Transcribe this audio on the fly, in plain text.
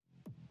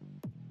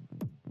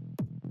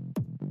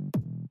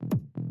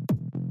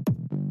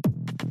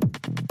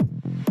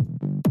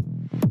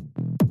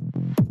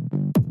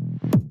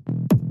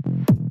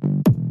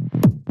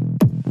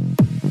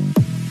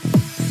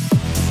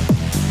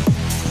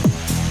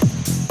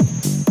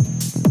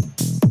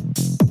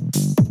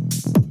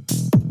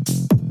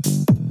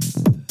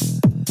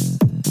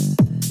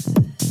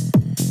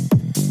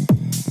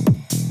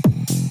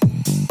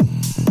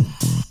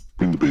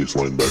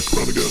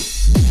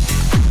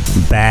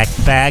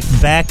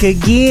Back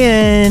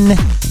again.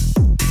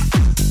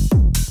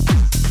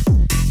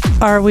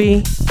 Are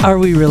we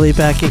really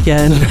back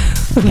again?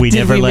 We Did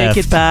never we left.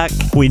 make it back?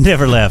 We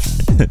never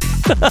left.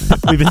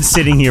 We've been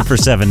sitting here for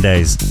 7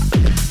 days.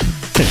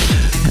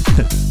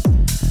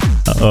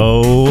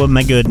 Oh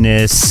my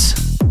goodness.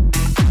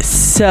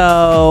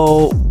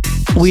 So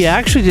we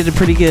actually did a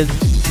pretty good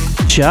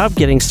job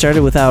getting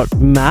started without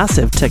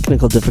massive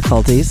technical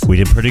difficulties. We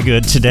did pretty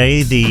good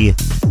today. The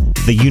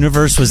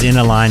universe was in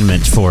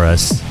alignment for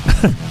us.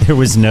 There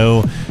was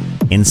no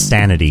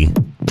insanity.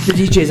 The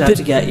DJ's out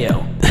to get you.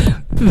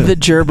 The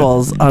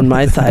gerbils on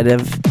my side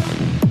of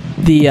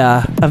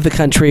the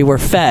country were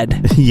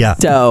fed. Yeah.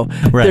 So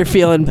Right. they're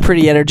feeling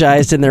pretty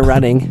energized and they're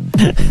running.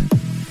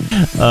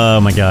 Oh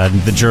my God.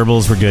 The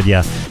gerbils were good.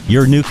 Yeah.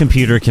 Your new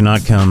computer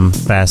cannot come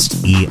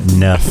fast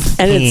enough.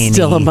 And it's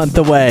still a month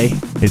away.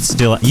 It's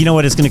still, you know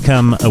what? It's going to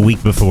come a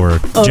week before,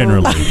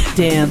 generally.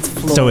 Dance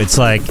floor. So it's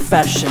like,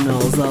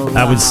 professionals.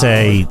 I would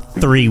say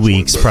 3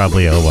 weeks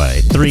probably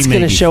away. It's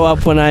going to show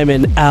up when I'm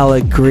in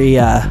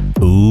Alegria.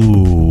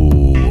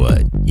 Ooh,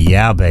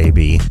 yeah,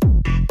 baby.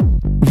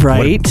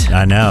 Right? What,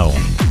 I know.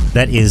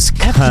 That is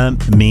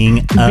coming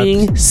up.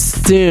 Being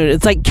soon.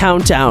 It's like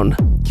countdown.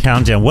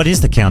 Countdown. What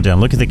is the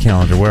countdown? Look at the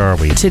calendar. Where are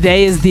we?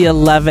 Today is the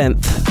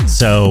 11th.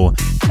 So,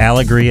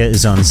 Alegria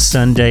is on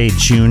Sunday,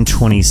 June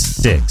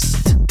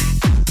 26th.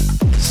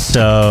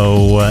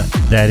 So,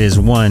 that is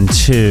 1,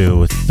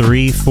 2,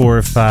 3,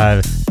 4,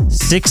 5,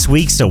 6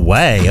 weeks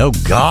away. Oh,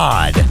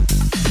 God.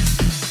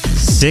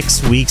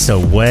 6 weeks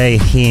away,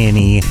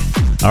 Henny.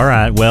 All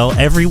right. Well,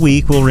 every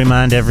week we'll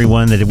remind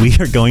everyone that we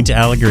are going to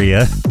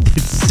Alegria.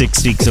 It's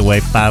 6 weeks away,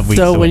 5 weeks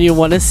away. So when you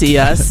want to see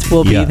us,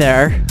 we'll Yeah. be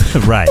there.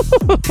 Right.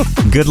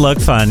 Good luck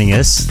finding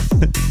us.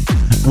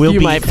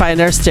 You might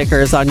find our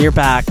stickers on your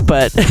back,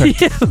 but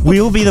We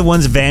will be the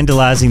ones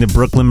vandalizing the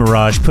Brooklyn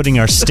Mirage, putting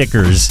our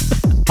stickers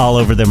all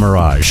over the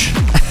Mirage.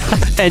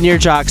 and your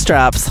jock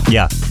straps.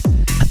 Yeah.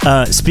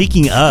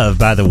 Speaking of,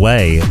 by the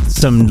way,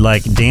 some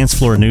like dance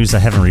floor news I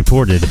haven't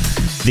reported.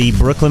 The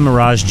Brooklyn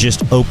Mirage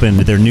just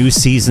opened. Their new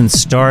season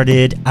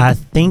started, I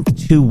think,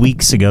 2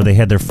 weeks ago. They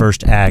had their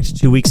first act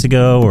 2 weeks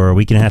ago or a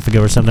week and a half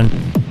ago or something.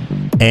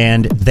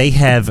 And they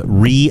have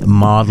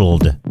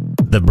remodeled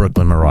the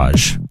Brooklyn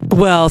Mirage.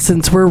 Well,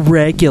 since we're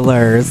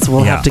regulars,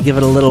 we'll Yeah. have to give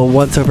it a little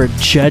once-over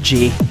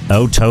judgy.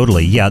 Oh,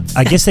 totally. Yeah,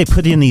 I guess they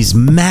put in these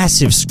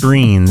massive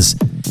screens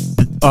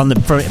on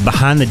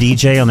behind the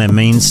DJ on that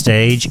main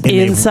stage. And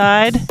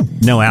Inside?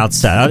 No,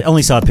 outside. I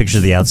only saw a picture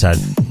of the outside.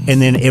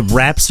 And then it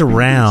wraps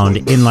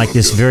around in like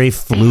this very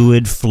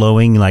fluid,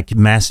 flowing, like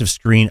massive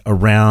screen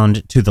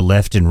around to the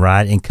left and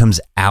right and comes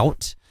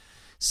out.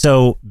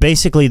 So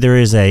basically there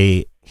is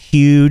a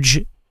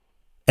huge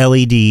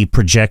LED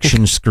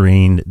projection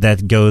screen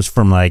that goes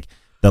from like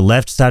the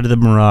left side of the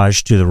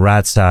Mirage to the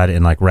right side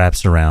and like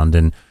wraps around.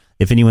 And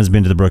if anyone's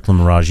been to the Brooklyn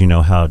Mirage, you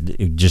know how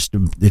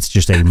it's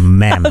just a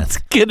mammoth. It's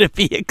going to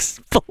be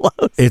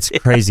explosive. It's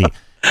crazy.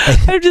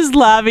 I'm just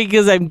laughing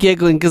because I'm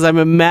giggling because I'm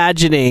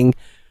imagining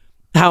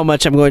how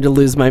much I'm going to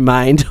lose my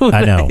mind when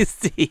I know. I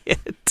see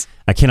it.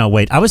 I cannot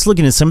wait. I was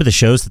looking at some of the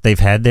shows that they've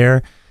had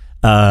there,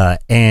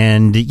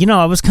 and, you know,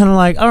 I was kind of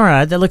like, all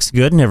right, that looks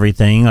good and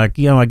everything. Like,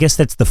 you know, I guess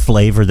that's the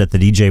flavor that the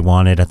DJ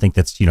wanted. I think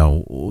that's, you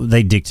know,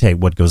 they dictate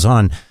what goes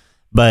on.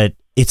 But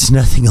it's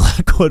nothing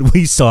like what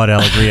we saw at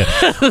Alegria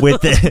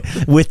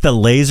with the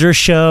laser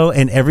show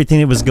and everything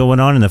that was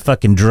going on and the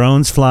fucking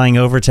drones flying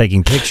over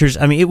taking pictures.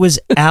 I mean, it was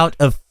out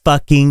of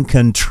fucking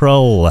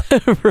control.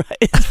 Right.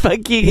 It's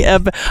fucking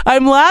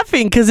I'm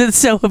laughing because it's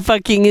so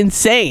fucking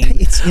insane.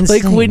 It's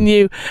insane. Like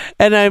when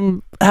and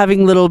I'm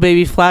having little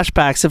baby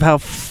flashbacks of how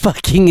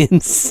fucking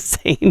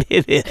insane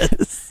it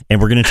is. And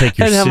we're going to take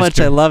your and how much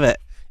I love it.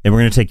 And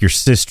we're going to take your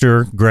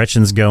sister.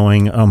 Gretchen's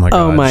going. Oh my God.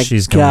 Oh my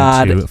She's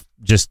God. going to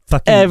just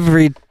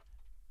fucking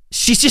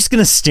she's just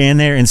gonna stand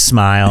there and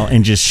smile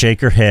and just shake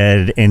her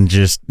head and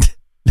just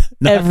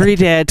every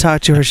day I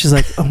talk to her, she's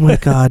like, oh my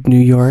God, New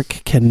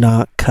York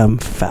cannot come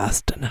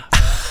fast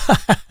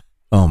enough.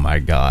 Oh my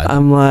God.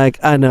 I'm like,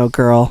 I know,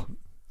 girl.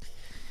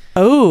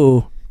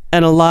 Oh,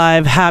 and a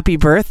live happy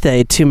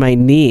birthday to my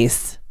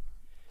niece.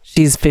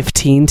 She's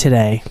 15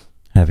 today.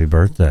 Happy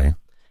birthday.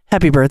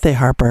 Happy birthday,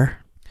 Harper.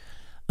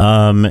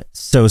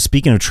 So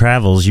speaking of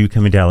travels, you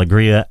coming to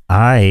Alegria,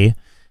 I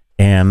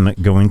am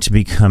going to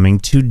be coming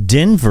to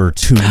Denver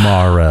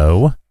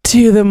tomorrow.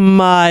 To the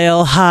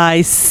Mile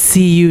High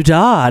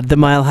Ciudad, the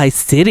Mile High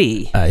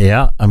City.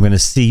 Yeah, I'm going to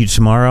see you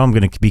tomorrow. I'm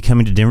going to be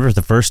coming to Denver for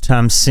the first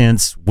time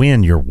since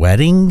when? Your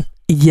wedding?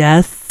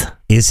 Yes.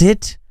 Is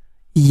it?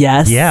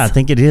 Yes. Yeah, I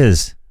think it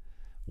is.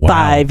 Wow.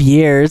 5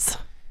 years.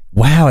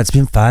 Wow, it's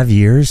been 5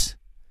 years?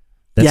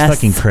 That's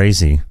fucking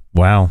crazy.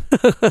 Wow.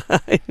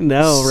 I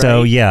know, right?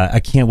 So, yeah,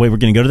 I can't wait. We're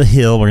going to go to the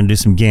Hill. We're going to do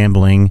some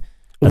gambling.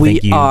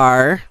 We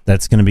are.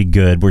 That's going to be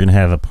good. We're going to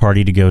have a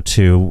party to go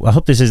to. I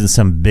hope this isn't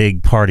some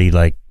big party.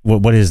 Like,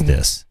 what is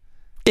this?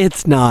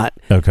 It's not.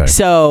 Okay.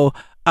 So,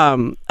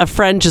 a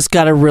friend just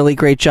got a really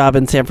great job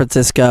in San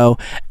Francisco,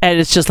 and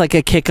it's just like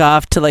a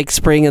kickoff to like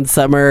spring and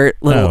summer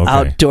little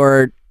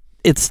outdoor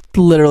it's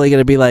literally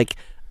going to be like,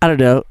 I don't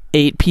know,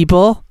 8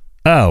 people.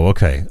 Oh,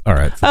 okay. All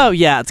right. Oh,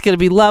 yeah. It's going to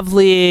be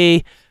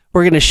lovely.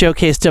 We're going to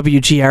showcase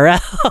WGRL.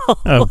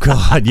 Oh,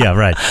 God. Yeah,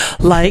 right.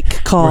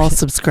 Like, call,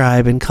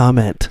 subscribe, and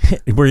comment.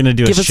 We're going to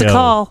do Give a us show. a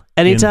call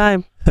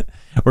anytime.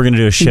 We're going to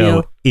do a show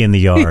Neil. in the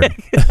yard.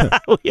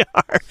 We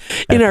are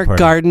in At our the party.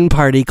 garden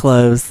party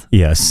clothes.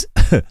 Yes.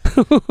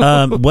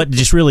 What?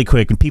 Just really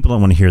quick, and people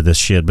don't want to hear this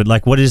shit, but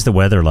like, what is the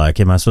weather like?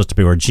 Am I supposed to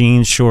be wearing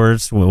jeans,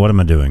 shorts? What am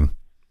I doing?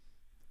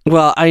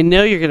 Well, I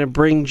know you're going to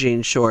bring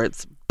jean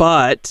shorts,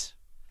 but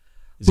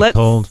Is it let's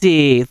cold?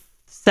 see.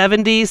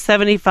 70,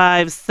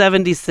 75,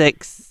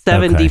 76,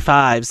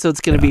 75. So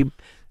it's going to be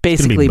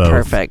basically both.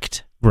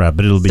 perfect. Right,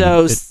 but it'll be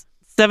So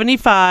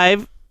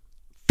 75,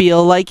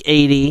 feel like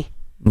 80,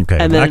 okay.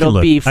 and then I can it'll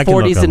look- be I can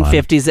look 40s and online.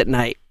 50s at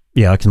night.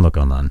 Yeah, I can look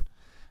online.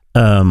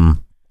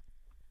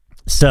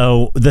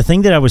 So the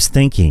thing that I was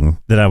thinking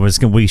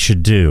that we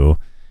should do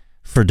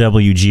for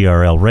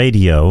WGRL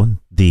Radio,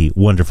 the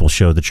wonderful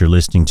show that you're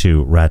listening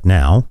to right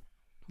now,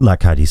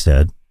 like Heidi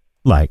said,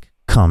 like,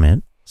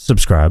 comment,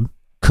 subscribe,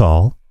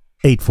 call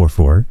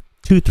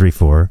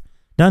 844-234-9475.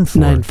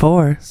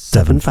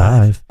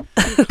 9475.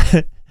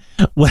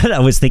 What I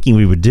was thinking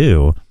we would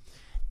do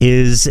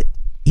is,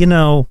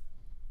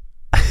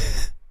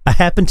 I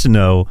happen to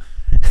know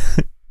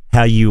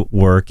how you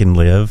work and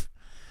live,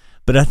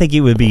 but I think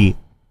it would be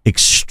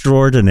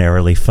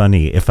extraordinarily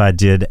funny if I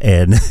did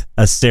a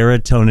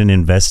Serotonin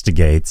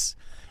Investigates,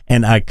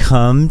 and I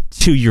come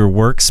to your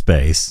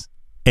workspace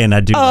and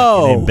I do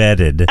like an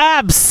embedded.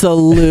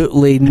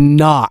 Absolutely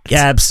not.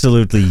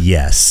 Absolutely,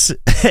 yes.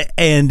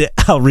 And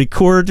I'll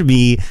record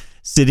me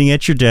sitting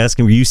at your desk,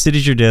 and when you sit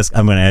at your desk,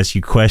 I'm going to ask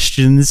you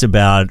questions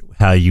about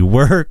how you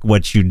work,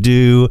 what you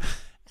do.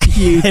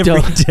 You every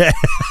don't. day.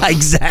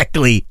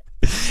 Exactly.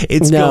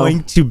 It's No.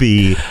 going to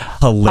be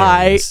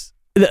hilarious.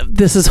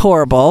 This is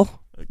horrible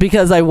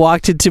because I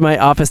walked into my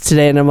office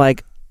today and I'm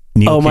like,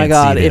 Neil oh my can't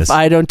God, see this. if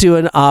I don't do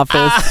an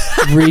office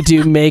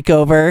redo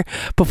makeover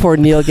before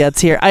Neil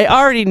gets here, I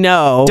already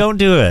know Don't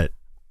do it.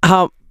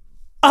 how.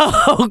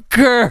 Oh,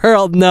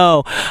 girl,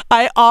 no.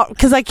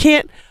 Because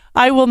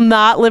I will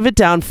not live it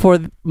down for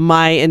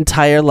my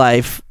entire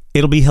life.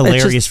 It'll be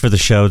hilarious for the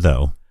show,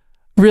 though.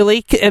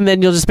 Really? And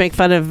then you'll just make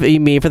fun of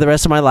me for the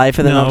rest of my life,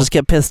 and then No. I'll just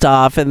get pissed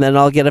off, and then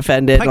I'll get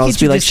offended, Why and I'll can't just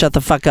be you like, just- shut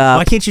the fuck up.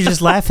 Why can't you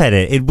just laugh at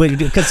it?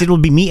 Because it will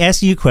be me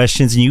asking you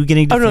questions and you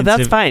getting Oh defensive. no,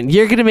 that's fine.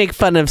 You're gonna make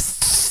fun of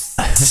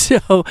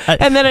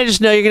and then I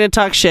just know you're gonna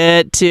talk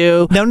shit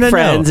to No.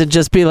 friends and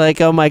just be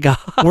like, oh my God.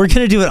 We're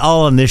going to do it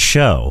all on this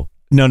show.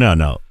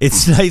 No.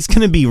 It's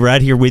going to be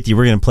right here with you.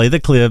 We're going to play the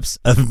clips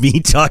of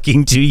me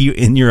talking to you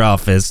in your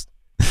office,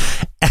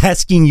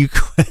 asking you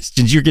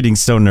questions. You're getting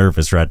so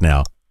nervous right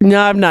now. No,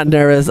 I'm not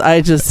nervous.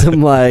 I just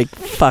am like,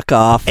 fuck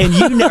off. And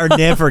you are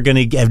never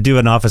going to do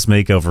an office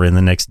makeover in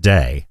the next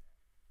day.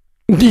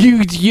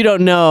 You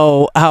don't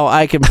know how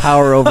I can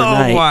power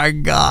overnight. Oh my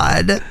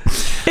God.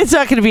 It's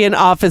not gonna be an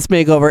office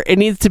makeover. It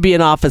needs to be an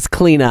office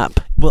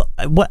cleanup. Well,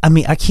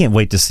 I can't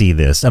wait to see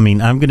this. I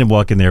mean, I'm going to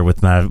walk in there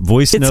with my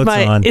voice notes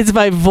on. It's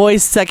my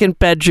voice second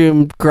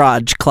bedroom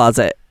garage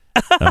closet.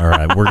 All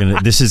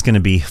right, this is going to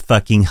be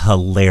fucking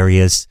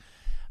hilarious.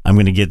 We're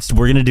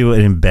going to do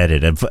it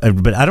embedded,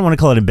 but I don't want to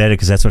call it embedded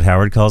because that's what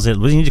Howard calls it.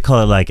 We need to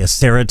call it like a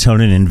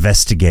Serotonin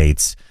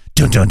Investigates.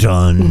 Dun dun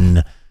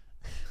dun.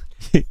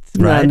 It's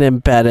not an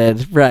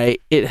embedded,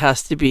 right? It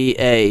has to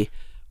be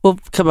we'll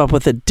come up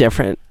with a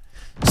different.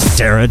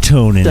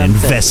 Serotonin Something.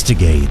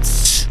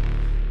 Investigates.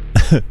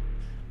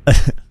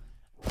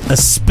 A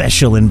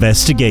special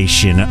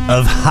investigation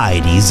of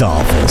Heidi's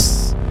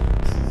office.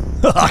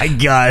 Oh my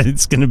God,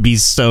 it's going to be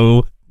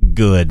so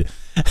good.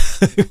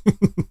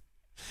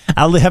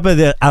 How about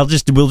that?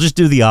 We'll just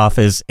do the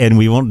office and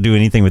we won't do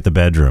anything with the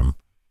bedroom.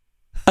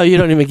 Oh, you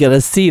don't even get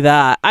to see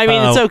that. I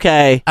mean, it's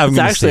okay. I'm It's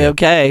gonna actually see it.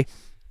 okay.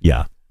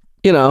 Yeah.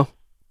 You know,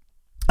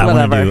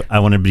 whatever. I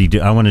want to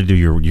do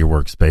your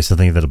workspace. I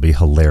think that'll be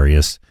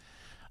hilarious.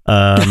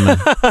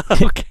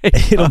 Okay.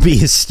 It'll be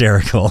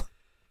hysterical.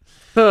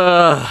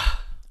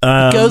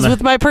 Goes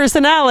with my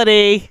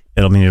personality.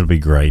 It'll be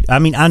great. I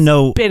mean, I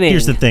know. Spinning.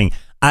 Here's the thing.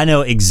 I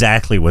know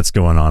exactly what's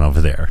going on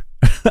over there.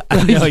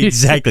 I know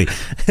exactly.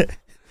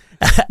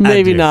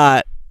 Maybe do.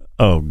 not.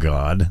 Oh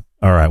God.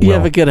 All right. You Well,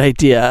 have a good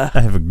idea. I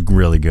have a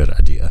really good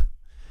idea.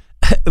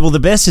 Well, the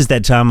best is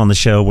that time on the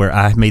show where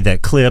I made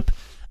that clip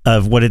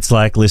of what it's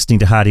like listening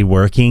to Heidi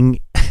working.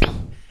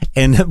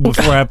 And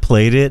before I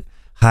played it,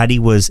 Heidi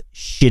was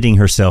shitting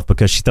herself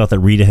because she thought that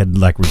Rita had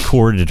like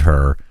recorded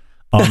her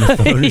on the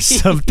phone or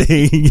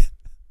something.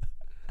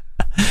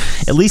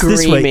 At least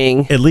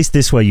Screaming.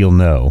 this way you'll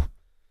know.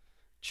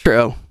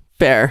 True.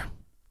 Fair.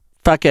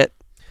 Fuck it.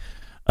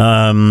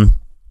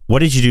 What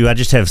did you do? I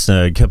just have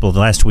a couple of,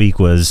 last week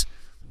was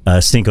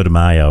Cinco de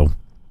Mayo.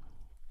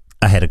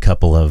 I had a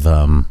couple of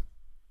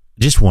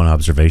just one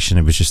observation.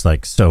 It was just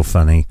like so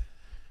funny.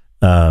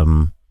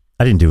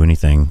 I didn't do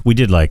anything. We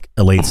did like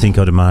a late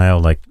Cinco de Mayo.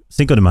 Like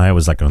Cinco de Mayo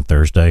was like on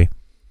Thursday.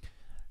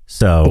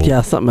 So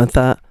Yeah, something like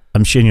that.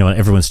 I'm sure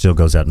everyone still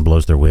goes out and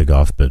blows their wig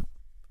off, but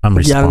I'm young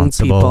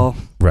responsible. people.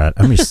 Right.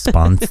 I'm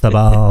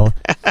responsible.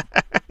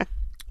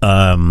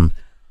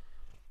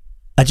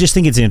 I just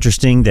think it's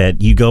interesting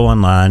that you go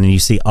online and you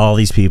see all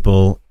these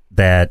people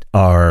that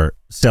are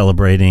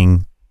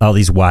celebrating, all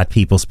these white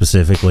people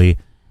specifically.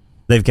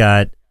 They've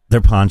got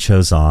their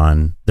ponchos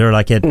on. They're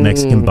like at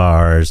Mexican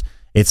bars.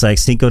 It's like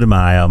Cinco de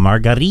Mayo,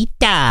 margarita,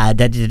 da,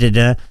 da, da,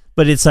 da.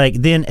 But it's like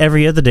then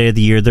every other day of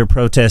the year they're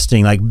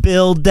protesting like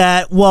build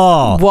that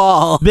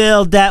wall.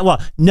 Build that wall.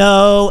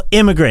 No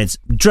immigrants,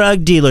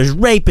 drug dealers,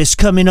 rapists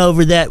coming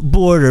over that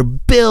border.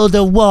 Build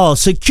a wall.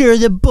 Secure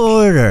the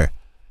border.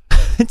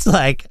 It's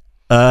like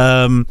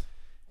Welcome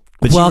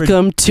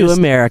to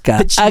America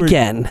but you were-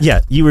 again.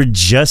 you were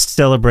just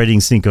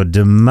celebrating Cinco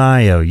de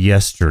Mayo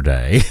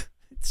yesterday.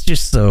 It's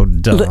just so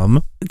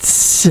dumb. It's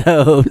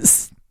so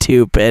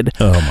stupid.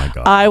 Oh my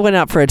god. I went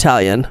out for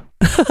Italian.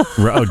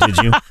 Oh, did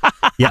you?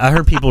 Yeah, I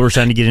heard people were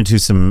trying to get into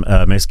some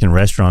Mexican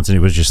restaurants and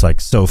it was just like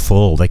so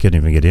full they couldn't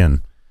even get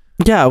in.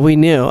 Yeah, we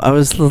knew. I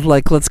was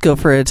like, let's go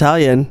for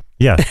Italian.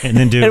 Yeah, and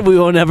then do And we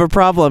won't have a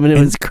problem. And it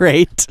was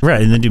great.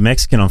 right, and then do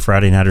Mexican on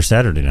Friday night or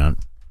Saturday night.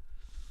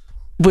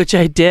 Which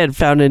I did.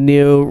 Found a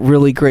new,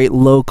 really great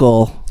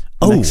local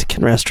Oh.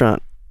 Mexican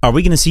restaurant. Are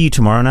we going to see you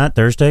tomorrow night,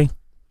 Thursday?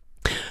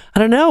 I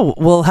don't know.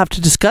 We'll have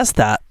to discuss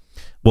that.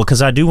 Well,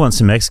 because I do want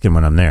some Mexican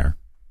when I'm there.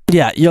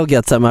 Yeah, you'll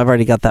get some. I've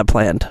already got that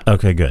planned.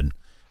 Okay, good.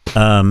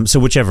 So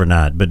whichever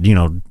night, but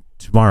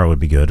tomorrow would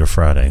be good or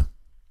Friday.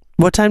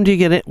 What time do you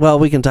get it? Well,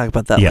 we can talk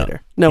about that Yeah.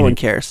 later. No one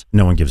cares.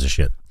 No one gives a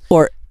shit.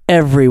 Or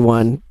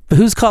everyone.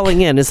 Who's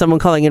calling in? Is someone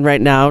calling in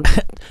right now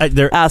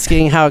They're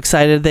asking how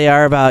excited they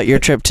are about your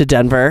trip to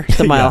Denver,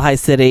 the Mile Yeah. High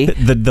City?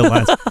 the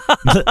lines.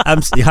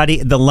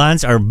 Heidi, the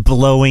lines are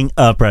blowing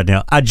up right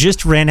now. I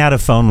just ran out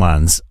of phone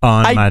lines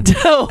on my.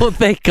 Oh,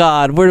 thank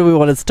God. Where do we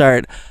want to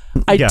start?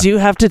 I Yeah. do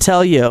have to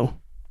tell you,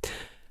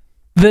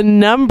 the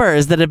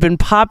numbers that have been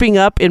popping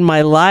up in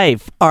my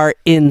life are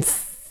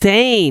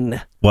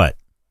insane. What?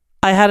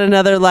 I had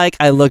another,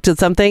 I looked at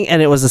something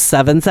and it was a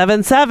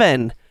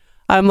 777.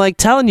 I'm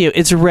telling you,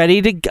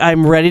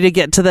 I'm ready to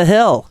get to the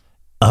hill.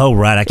 Oh,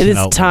 right. I It is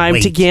cannot time to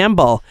wait.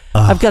 gamble. Oh,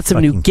 I've got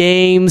some new fucking-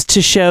 games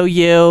to show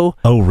you.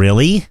 Oh,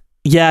 really?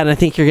 Yeah, and I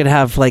think you're going to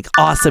have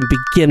awesome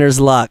beginner's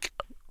luck.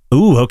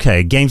 Ooh,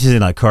 okay. Games is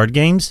in like card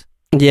games?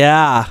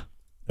 Yeah.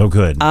 Oh,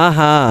 good.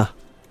 Uh-huh.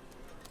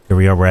 Here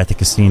we are. We're at the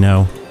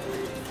casino.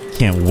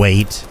 Can't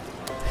wait.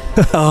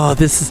 Oh,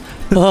 this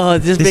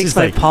This makes is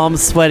my like-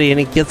 palms sweaty and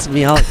it gets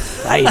me all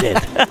excited.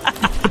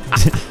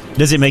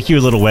 Does it make you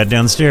a little wet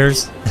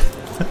downstairs?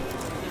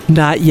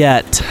 Not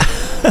yet,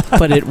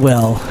 but it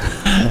will.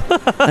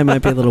 I might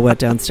be a little wet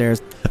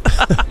downstairs.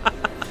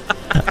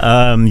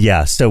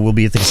 Yeah, so we'll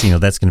be at the casino.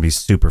 That's going to be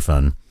super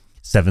fun.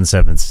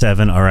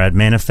 777. All right,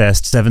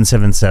 manifest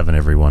 777,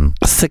 everyone.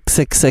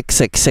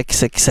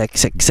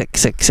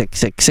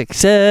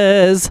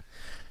 6666666666666.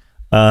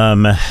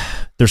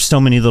 There's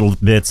so many little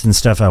bits and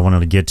stuff I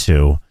wanted to get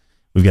to.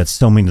 We've got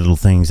so many little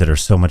things that are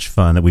so much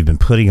fun that we've been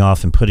putting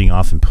off and putting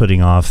off and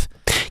putting off.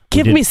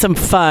 Give me some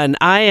fun.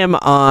 I am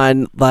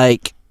on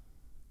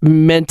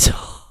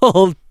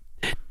mental.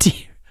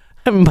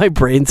 My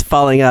brain's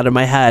falling out of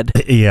my head.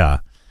 Yeah.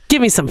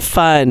 Give me some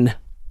fun.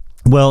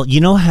 Well, you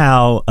know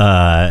how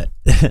a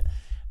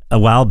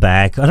while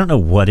back, I don't know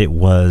what it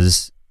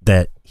was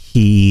that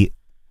he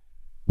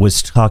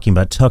was talking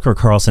about, Tucker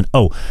Carlson.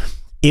 Oh,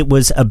 it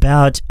was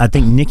about, I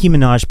think Nicki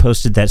Minaj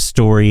posted that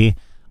story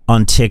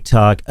on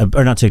TikTok,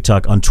 or not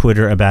TikTok, on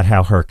Twitter about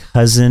how her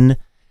cousin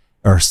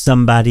or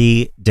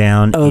somebody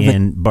down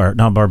in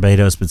not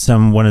Barbados, but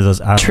one of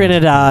those islands,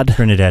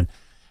 Trinidad.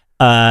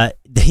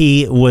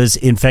 He was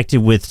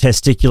infected with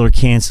testicular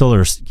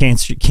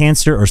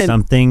cancer or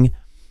something.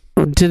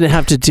 Did it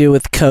have to do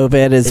with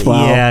COVID as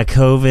well? Yeah,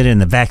 COVID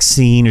and the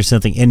vaccine or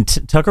something. And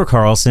Tucker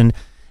Carlson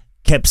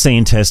kept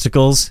saying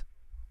testicles.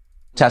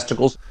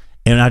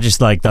 And I just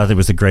thought it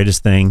was the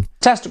greatest thing.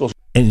 Testicles.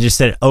 And just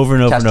said it over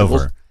and over and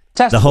over.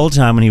 The whole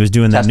time when he was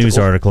doing that news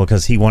article,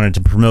 because he wanted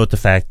to promote the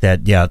fact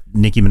that,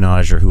 Nicki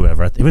Minaj or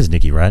whoever, it was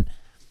Nicki, right?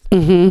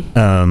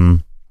 Mm-hmm.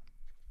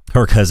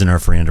 Her cousin or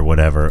friend or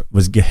whatever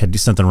had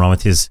something wrong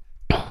with his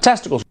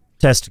testicles.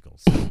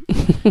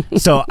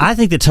 So I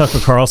think that Tucker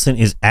Carlson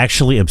is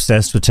actually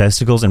obsessed with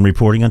testicles and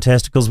reporting on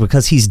testicles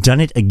because he's done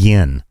it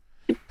again.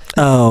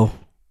 Oh,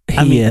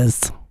 he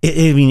is.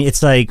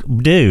 It's like,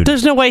 dude.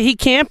 There's no way he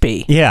can't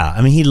be.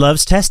 Yeah, he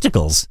loves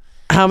testicles.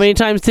 How many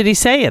times did he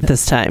say it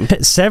this time?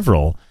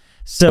 Several.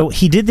 So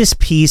he did this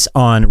piece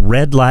on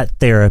red light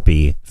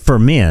therapy for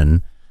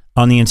men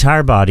on the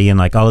entire body and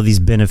all of these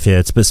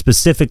benefits, but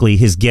specifically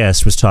his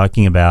guest was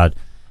talking about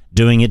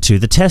doing it to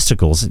the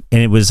testicles.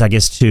 And it was, I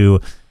guess, to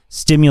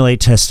stimulate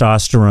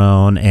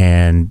testosterone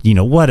and,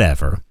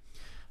 whatever.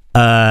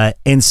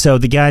 And so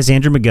the guy's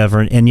Andrew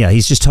McGovern, and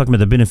he's just talking about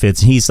the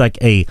benefits. He's like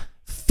a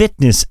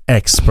fitness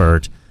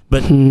expert.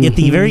 But at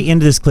the very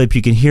end of this clip,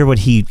 you can hear what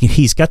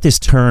he's got this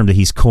term that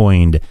he's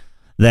coined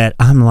that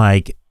I'm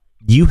like,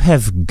 you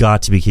have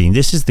got to be kidding.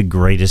 This is the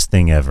greatest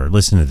thing ever.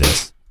 Listen to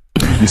this.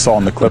 You saw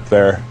in the clip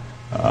there,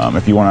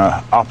 if you want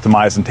to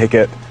optimize and take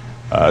it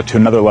to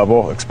another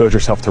level, expose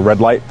yourself to red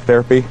light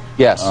therapy.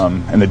 Yes.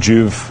 And the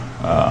Juve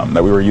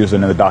that we were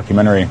using in the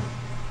documentary.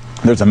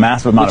 There's a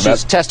massive amount Which of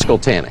is testicle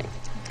tanning.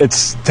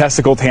 It's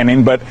testicle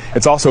tanning, but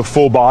it's also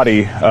full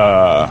body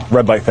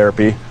red light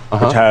therapy,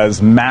 which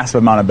has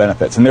massive amount of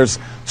benefits. And there's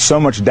so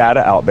much data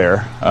out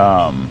there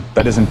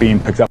that isn't being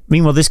picked up.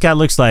 Meanwhile, this guy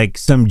looks like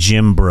some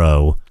gym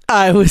bro.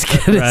 I was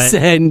gonna Right.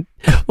 say,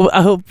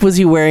 I hope, was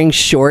he wearing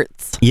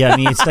shorts? Yeah, I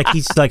mean, it's like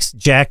he's like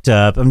jacked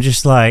up. I'm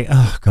just like,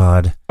 oh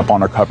God. Up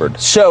on our covered.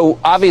 So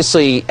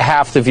obviously,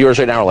 half the viewers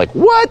right now are like,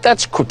 "What?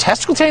 That's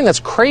testicle tanning? That's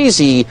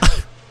crazy."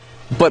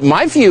 But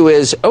my view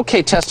is,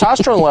 okay,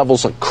 testosterone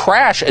levels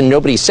crash and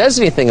nobody says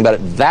anything about it.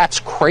 That's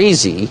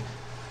crazy.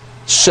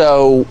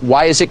 So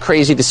why is it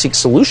crazy to seek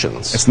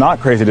solutions? It's not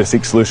crazy to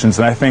seek solutions,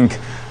 and I think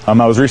I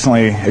was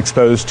recently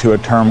exposed to a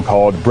term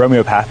called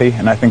bromeopathy,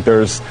 and I think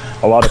there's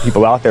a lot of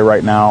people out there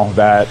right now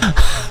that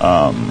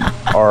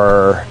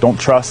don't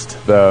trust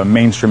the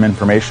mainstream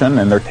information,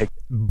 and they're taking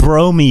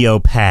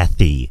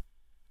Bromeopathy.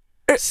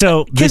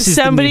 So Can this is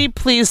the somebody new-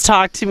 please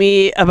talk to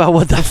me about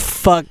what the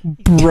fuck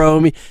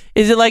bromie?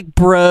 Is it like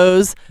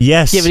bros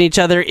Yes. giving each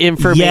other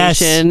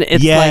information? Yes.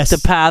 It's Yes. like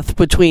the path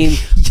between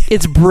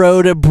it's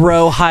bro to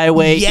bro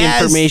highway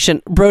Yes.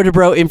 information, bro to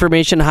bro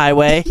information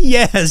highway.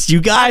 Yes, you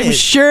got I'm it.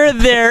 sure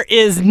there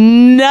is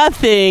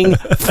nothing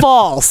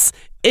false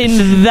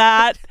in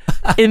that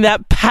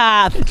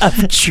path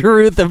of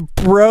truth of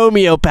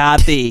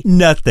bromeopathy.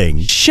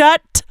 Nothing.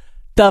 Shut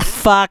the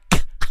fuck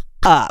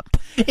up.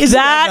 Isn't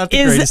that not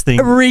the greatest thing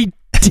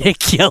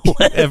ridiculous.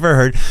 ever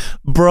heard?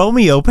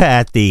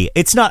 Bromeopathy.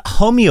 It's not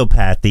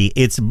homeopathy.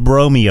 It's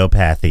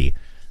bromeopathy.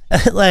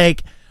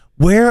 Like,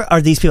 where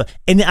are these people?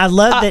 And I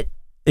love that.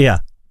 Yeah.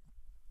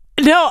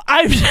 No,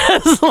 I'm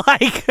just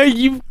like,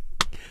 you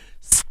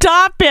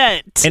stop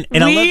it. And I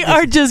love we this-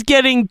 are just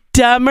getting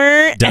dumber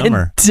and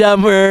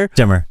dumber.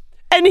 Dumber.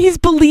 And he's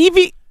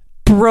believing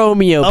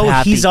bromeopathy.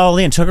 Oh, he's all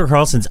in. Tucker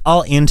Carlson's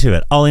all into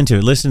it. All into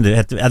it. Listen to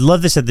it. I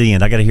love this at the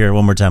end. I got to hear it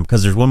one more time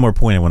because there's one more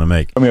point I want to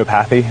make.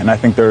 bromeopathy, and I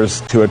think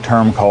there's a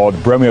term called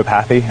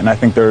bromeopathy, and I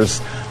think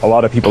there's a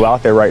lot of people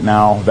out there right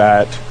now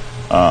that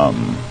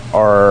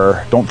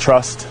don't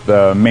trust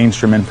the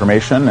mainstream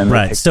information, and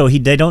Right. So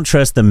they don't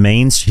trust the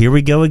here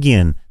we go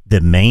again.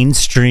 The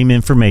mainstream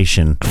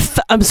information.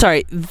 I'm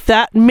sorry.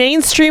 That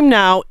mainstream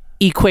now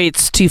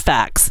equates to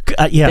facts.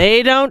 Yeah.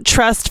 They don't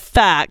trust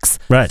facts.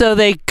 Right. So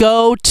they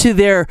go to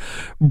their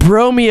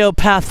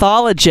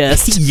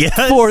bromeopathologist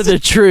Yes. for the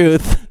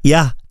truth.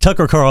 Yeah.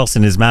 Tucker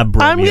Carlson is my I'm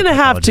going to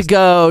have to bromeopathologist.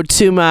 go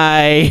to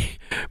my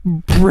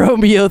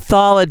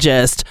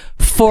bromeopathologist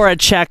for a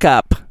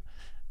checkup.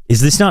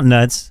 Is this not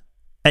nuts?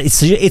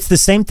 It's the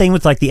same thing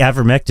with like the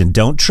ivermectin.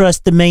 Don't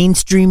trust the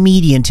mainstream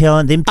media and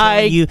telling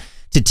you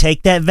to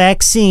take that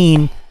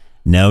vaccine.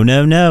 No.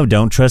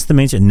 Don't trust the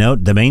mainstream. No,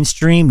 the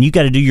mainstream. You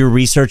got to do your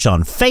research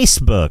on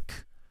Facebook.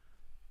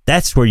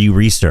 That's where you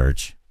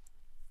research.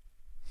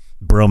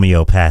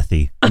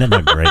 Bromeopathy. Isn't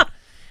that great?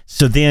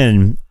 So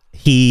then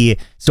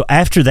so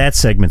after that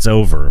segment's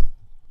over,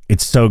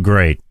 it's so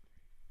great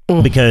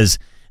because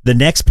the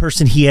next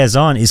person he has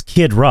on is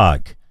Kid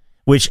Rock,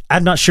 which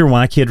I'm not sure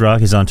why Kid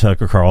Rock is on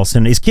Tucker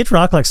Carlson. Is Kid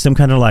Rock like some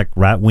kind of like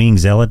right-wing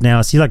zealot now?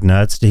 Is he like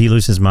nuts? Did he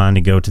lose his mind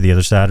and go to the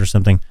other side or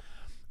something?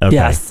 Okay.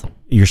 Yes.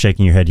 You're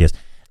shaking your head, yes.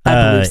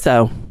 I believe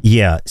so.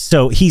 Yeah.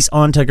 So he's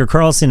on Tucker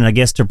Carlson, and I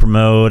guess to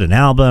promote an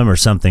album or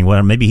something.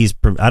 Well, maybe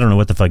I don't know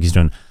what the fuck he's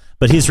doing.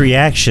 But his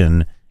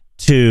reaction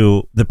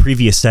to the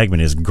previous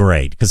segment is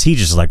great because he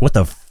just is like, what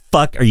the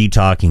fuck are you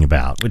talking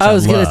about? Which I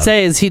was going to love.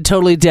 say, is he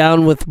totally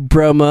down with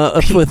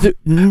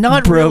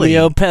Not really.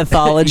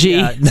 bromeopathology?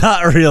 Yeah,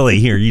 not really.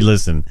 Here, you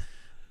listen.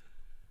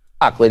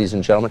 Ladies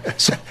and gentlemen.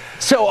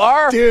 So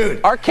our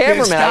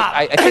cameraman, stop.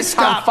 I think Tom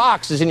Stop.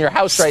 Fox is in your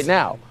house right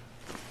now.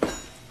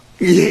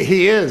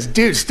 He is.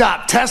 Dude,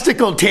 stop.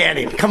 Testicle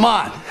tanning. Come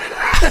on.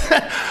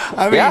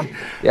 I mean,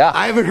 Yeah.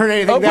 I haven't heard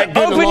anything that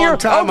good in a long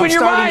time. Open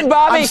your mind,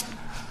 Bobby.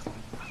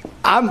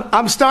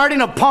 I'm starting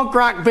a punk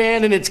rock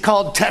band, and it's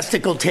called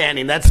Testicle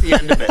Tanning. That's the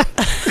end of it.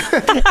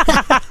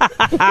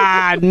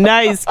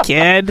 Nice,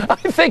 kid. I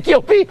think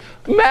you'll be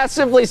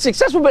massively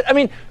successful. But, I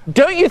mean,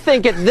 don't you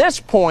think at this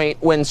point,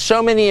 when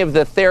so many of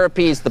the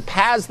therapies, the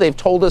paths they've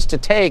told us to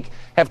take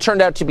have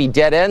turned out to be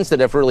dead ends that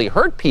have really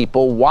hurt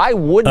people, why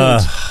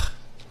wouldn't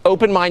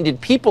open-minded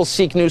people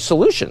seek new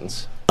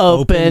solutions?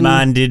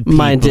 Open-minded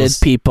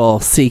people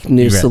seek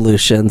new Right.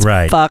 solutions.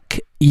 Right. Fuck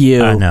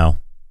you. I know.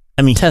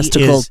 I mean,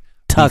 Testicle he is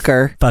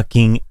Tucker. the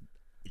fucking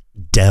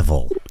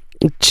devil.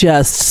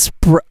 Just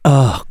spreading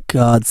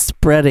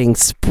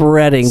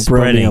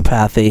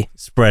bromeopathy.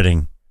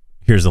 Spreading.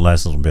 Here's the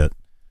last little bit.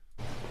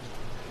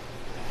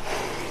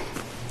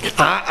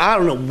 I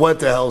don't know what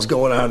the hell's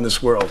going on in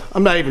this world.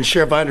 I'm not even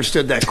sure if I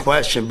understood that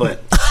question,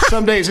 but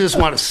some days I just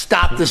want to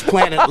stop this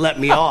planet and let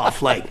me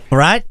off. Like,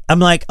 Right? I'm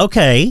like,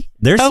 okay,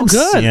 there's Oh, some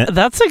good. sin-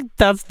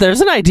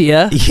 There's an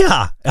idea.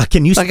 Yeah.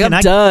 Can you? Like, can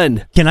I'm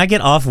done. Can I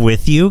get off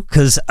with you?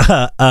 Because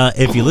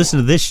if you listen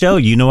to this show,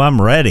 you know I'm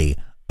ready.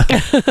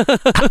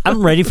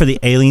 I'm ready for the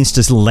aliens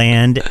to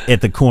land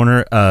at the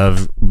corner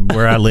of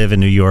where I live in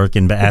New York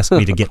and ask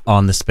me to get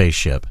on the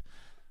spaceship.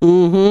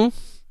 Mm-hmm.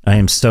 I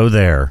am so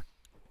there.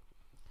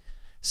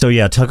 So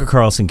yeah, Tucker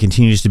Carlson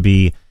continues to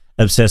be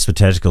obsessed with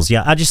testicles.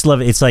 Yeah, I just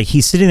love it. It's like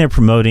he's sitting there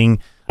promoting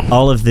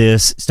all of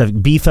this stuff,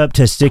 beef up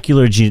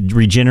testicular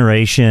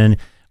regeneration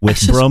with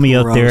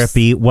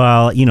bromiotherapy,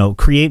 while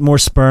create more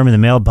sperm in the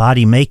male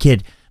body, make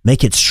it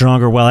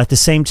stronger. While at the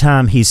same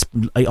time he's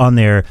on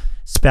there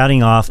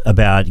spouting off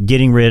about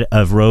getting rid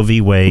of Roe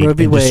v. Wade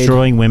and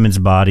destroying women's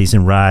bodies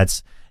and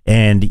rights.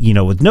 And,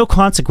 with no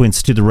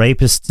consequence to the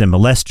rapists and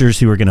molesters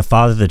who are going to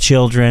father the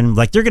children.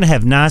 Like, they're going to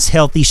have nice,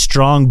 healthy,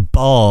 strong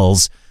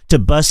balls to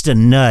bust a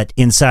nut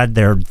inside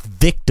their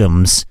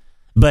victims.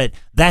 But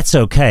that's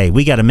okay.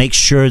 We got to make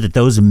sure that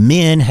those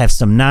men have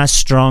some nice,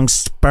 strong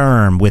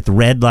sperm with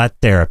red light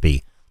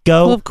therapy.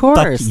 Go of course.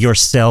 Fuck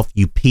yourself,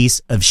 you piece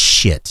of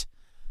shit.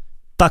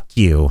 Fuck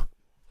you.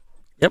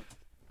 Yep.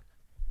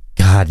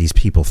 God, these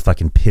people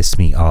fucking piss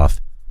me off.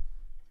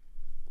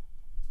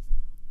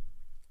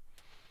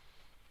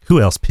 Who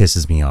else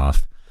pisses me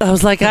off? I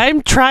was like,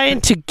 I'm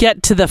trying to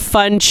get to the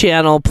fun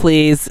channel,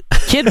 please.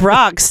 Kid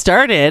Rock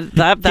started.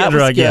 That was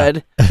Rock,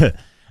 good.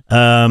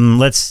 Yeah.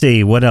 Let's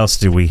see. What else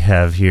do we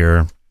have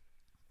here?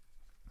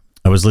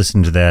 I was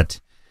listening to that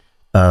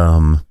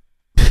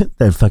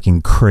that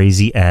fucking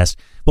crazy ass.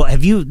 Well,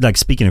 have you,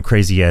 speaking of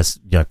crazy ass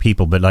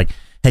people, but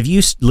have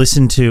you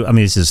listened to, I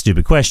mean, this is a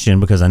stupid question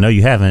because I know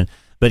you haven't,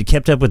 but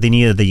kept up with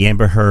any of the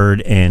Amber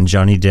Heard and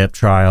Johnny Depp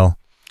trial?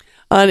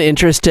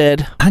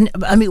 Uninterested.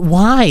 I mean,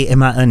 why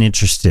am I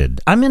uninterested?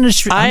 I'm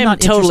interested. I am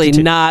totally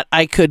not.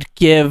 I could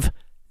give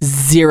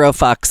zero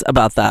fucks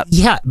about that.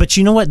 Yeah, but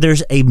you know what?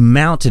 There's a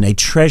mountain, a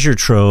treasure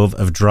trove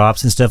of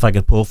drops and stuff I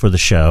could pull for the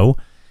show,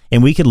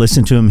 and we could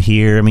listen to him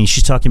here. I mean,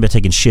 she's talking about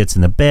taking shits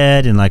in the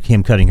bed and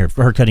him cutting her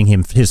cutting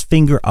his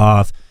finger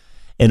off,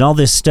 and all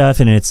this stuff.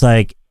 And it's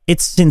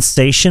it's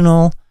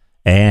sensational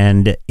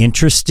and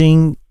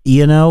interesting,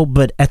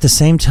 but at the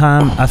same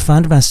time, I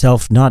find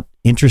myself not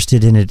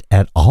interested in it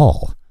at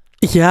all.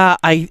 Yeah,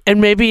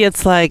 and maybe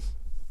it's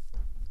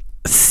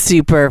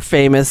super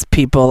famous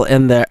people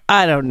in there.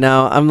 I don't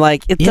know. I'm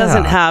it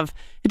doesn't have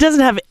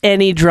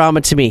any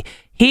drama to me.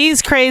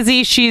 He's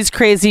crazy, she's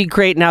crazy,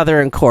 great, now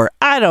they're in court.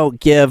 I don't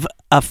give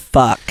a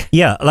fuck.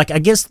 Yeah, I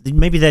guess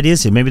maybe that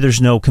is it. Maybe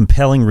there's no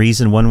compelling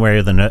reason one way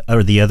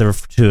or the other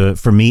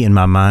for me in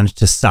my mind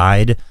to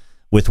side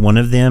with one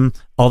of them.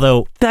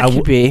 Although that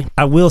could be.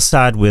 I will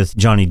side with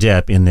Johnny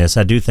Depp in this.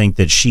 I do think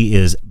that she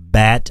is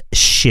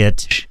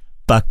batshit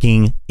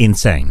fucking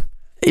insane.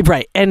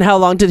 Right. And how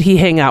long did he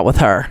hang out with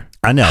her?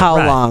 I know. How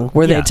long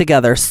were they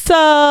together?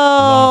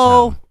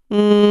 So,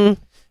 I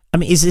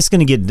mean, is this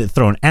going to get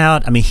thrown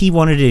out? I mean, he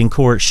wanted it in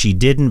court. She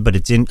didn't,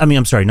 but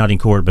I'm sorry, not in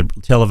court,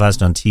 but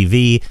televised on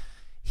TV.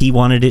 He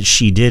wanted it.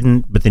 She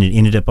didn't, but then it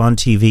ended up on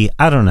TV.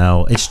 I don't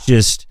know. It's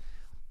just.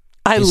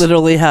 I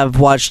literally have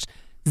watched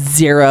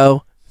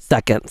 0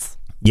 seconds.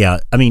 Yeah.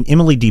 I mean,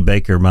 Emily D.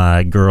 Baker,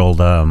 my girl,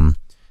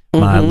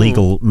 my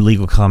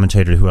legal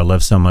commentator who I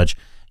love so much,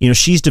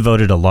 she's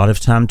devoted a lot of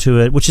time to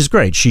it, which is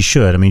great. She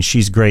should. I mean,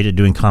 she's great at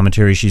doing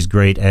commentary. She's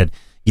great at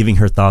giving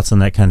her thoughts on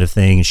that kind of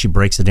thing, and she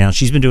breaks it down.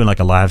 She's been doing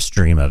a live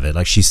stream of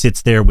it. She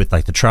sits there with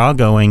the trial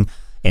going,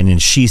 and then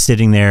she's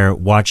sitting there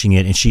watching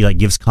it, and she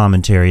gives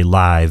commentary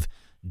live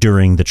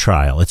during the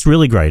trial. It's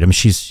really great. I mean,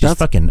 she's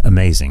fucking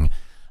amazing.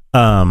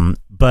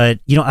 But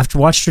I've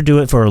watched her do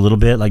it for a little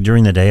bit.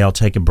 During the day, I'll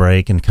take a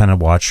break and kind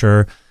of watch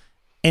her.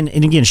 And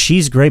again,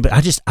 she's great, but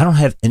I don't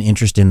have an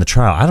interest in the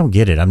trial. I don't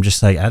get it. I'm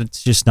just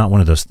it's just not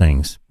one of those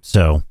things.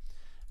 So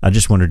I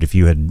just wondered if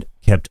you had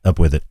kept up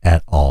with it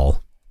at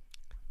all.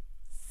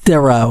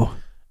 0.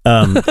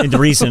 And the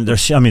reason,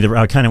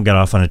 I kind of got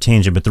off on a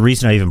tangent, but the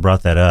reason I even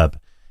brought that up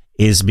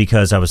is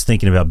because I was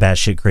thinking about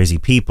batshit crazy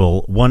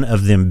people, one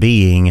of them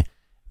being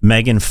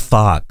Megan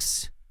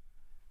Fox.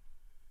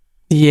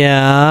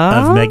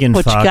 Yeah. Of Megan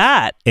Fox. What you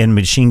got? And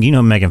Machine,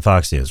 who Megan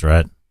Fox is,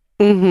 right?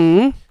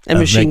 Mm-hmm. And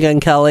Machine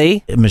Gun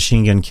Kelly.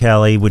 Machine Gun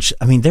Kelly, which,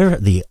 I mean, they're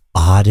the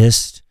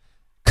oddest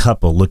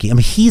couple looking. I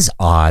mean, he's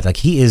odd.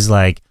 He is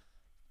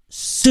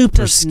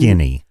super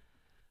skinny.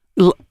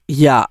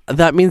 Yeah,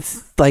 that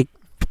means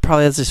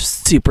probably has a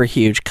super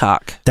huge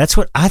cock. That's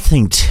what I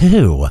think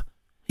too.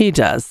 He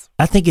does.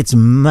 I think it's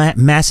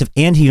massive.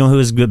 And who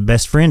his good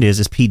best friend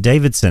is Pete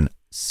Davidson.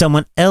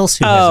 Someone else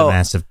who has a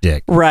massive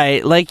dick.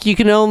 Right. You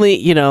can only,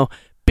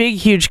 big,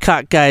 huge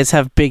cock guys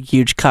have big,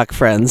 huge cock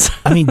friends.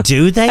 I mean,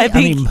 do they? I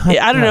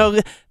don't know.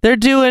 They're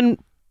doing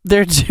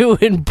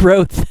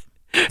bromiopathy.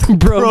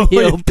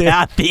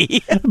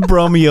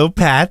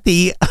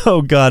 Bromiopathy.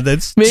 Oh God,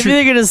 that's maybe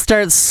they're gonna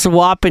start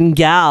swapping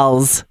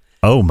gals.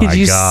 Oh my God! Did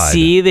you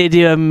see they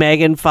do a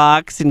Megan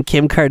Fox and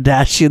Kim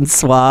Kardashian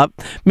swap?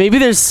 Maybe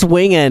they're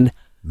swinging.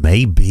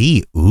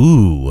 Maybe.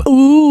 Ooh.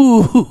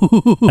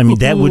 I mean,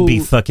 that would be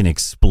fucking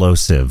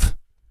explosive.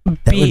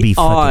 That would be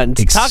fucking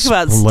explosive. Talk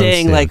about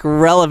staying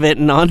relevant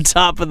and on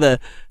top of the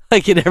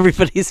in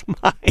everybody's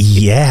mind.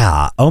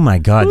 Yeah. Oh my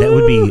God, that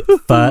would be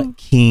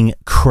fucking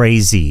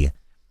crazy.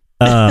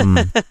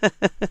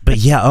 But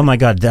yeah, oh my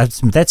God,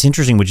 that's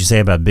interesting what you say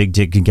about big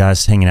dick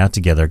guys hanging out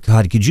together.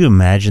 God, could you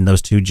imagine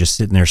those two just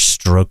sitting there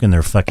stroking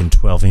their fucking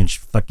 12-inch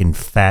fucking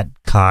fat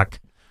cock?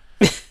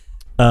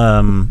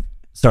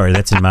 Sorry,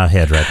 that's in my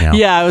head right now.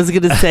 Yeah, I was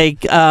gonna say,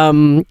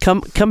 come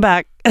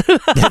back.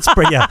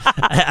 Yeah.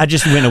 I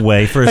just went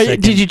away for a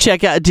second.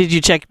 Did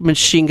you check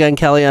Machine Gun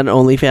Kelly on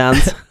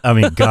OnlyFans? I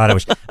mean,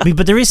 God,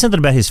 but there is something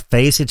about his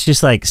face. It's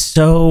just like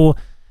so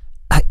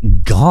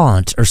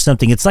gaunt or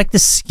something. It's like the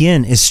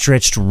skin is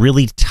stretched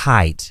really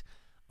tight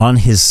on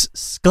his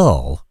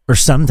skull or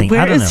something. Where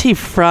I don't know. is he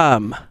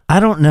from? I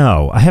don't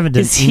know. I haven't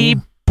done. Is he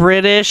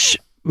British?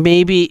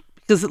 Maybe,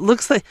 because it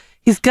looks like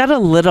he's got a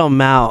little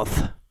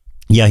mouth.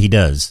 Yeah, he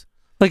does.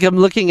 Like, I'm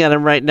looking at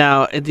him right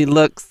now, and he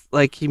looks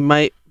like he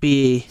might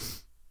be.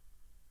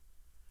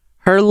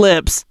 Her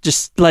lips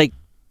just like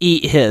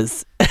eat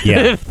his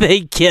if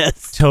they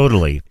kiss.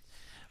 Totally.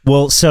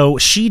 Well, so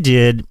she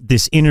did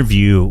this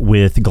interview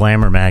with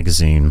Glamour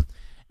magazine,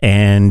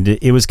 and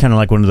it was kind of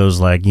like one of those,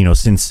 like,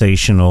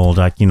 sensational,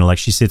 like, like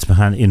she sits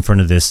in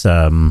front of this,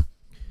 like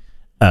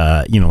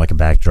a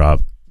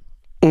backdrop,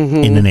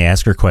 and then they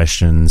ask her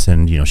questions,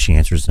 and she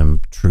answers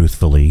them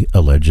truthfully,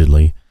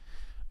 allegedly.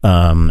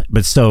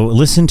 But so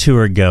listen to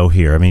her go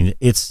here. I mean,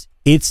 it's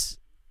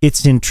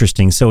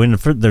interesting. So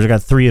there's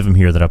got 3 of them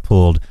here that I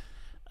pulled.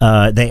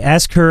 They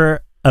ask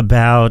her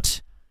about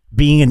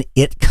being an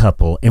it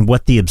couple and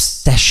what the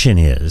obsession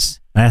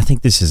is. And I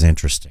think this is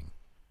interesting.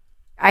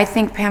 I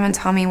think Pam and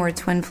Tommy were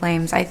twin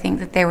flames. I think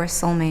that they were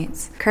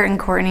soulmates. Kurt and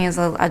Courtney is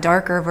a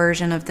darker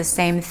version of the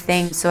same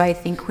thing. So I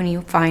think when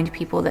you find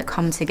people that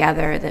come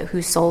together,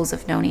 whose souls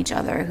have known each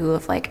other, who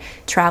have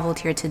traveled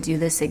here to do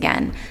this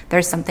again,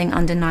 there's something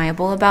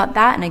undeniable about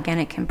that. And again,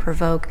 it can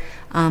provoke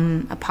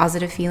a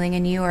positive feeling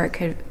in you, or it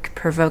could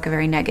provoke a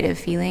very negative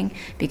feeling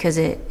because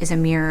it is a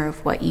mirror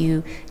of what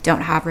you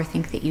don't have or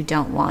think that you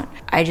don't want.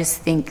 I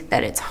just think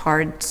that it's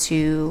hard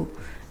to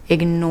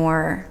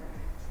ignore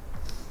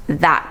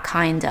that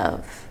kind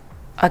of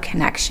a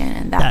connection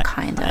and that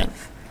kind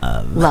of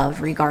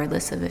love,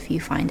 regardless of if you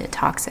find it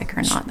toxic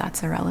or not.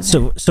 That's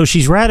irrelevant. So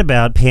she's right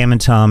about Pam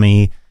and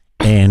Tommy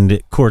and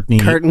Courtney.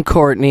 Kurt and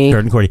Courtney.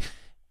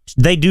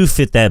 They do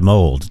fit that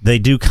mold. They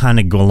do kind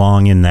of go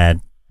along in that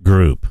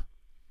group.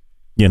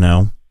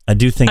 I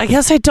do think. I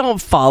guess I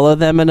don't follow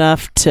them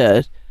enough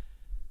to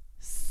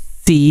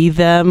see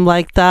them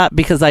like that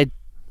because I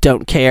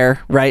don't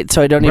care, right?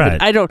 So I don't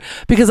even,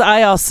 because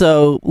I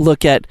also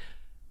look at,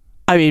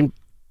 I mean,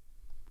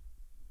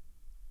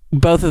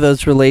 both of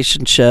those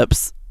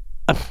relationships,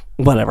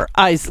 whatever.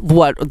 I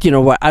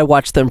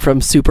watch them from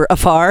super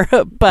afar,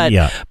 but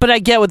I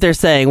get what they're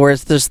saying.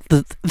 Whereas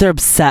they're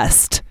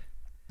obsessed.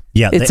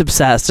 Yeah, it's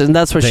obsessed, and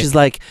that's where she's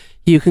like,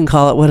 you can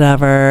call it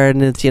whatever,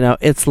 and it's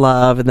it's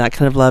love, and that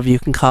kind of love. You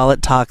can call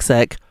it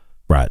toxic,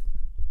 right?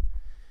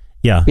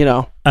 Yeah,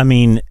 I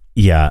mean,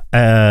 yeah,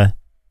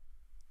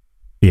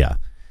 yeah.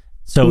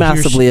 So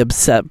massively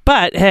upset,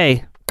 but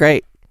hey,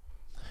 great.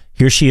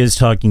 Here she is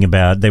talking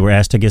about, they were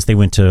asked, I guess they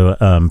went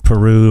to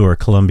Peru or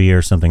Colombia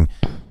or something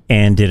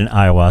and did an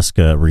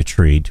ayahuasca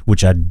retreat,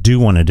 which I do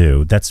want to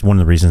do. That's one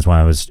of the reasons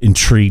why I was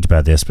intrigued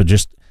by this, but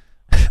just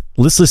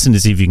let's listen to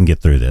see if you can get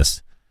through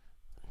this.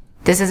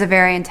 This is a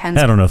very intense...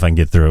 I don't know if I can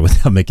get through it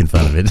without making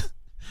fun of it.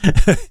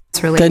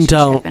 It's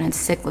relationship and it's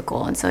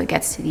cyclical, and so it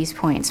gets to these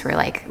points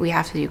where we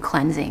have to do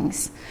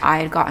cleansings. I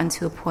had gotten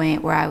to a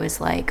point where I was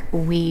like,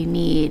 we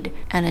need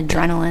an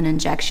adrenaline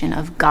injection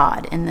of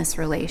God in this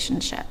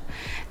relationship.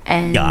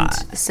 And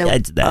so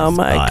oh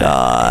my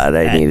God,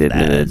 I needed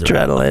an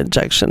adrenaline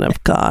injection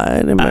of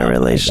God in my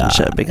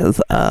relationship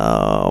because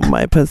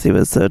my pussy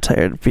was so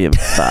tired of being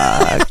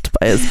fucked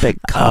by his big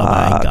cock. Oh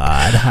my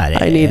God, honey.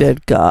 I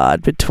needed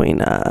God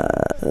between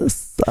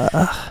us.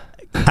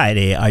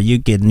 Heidi, are you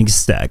getting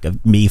sick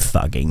of me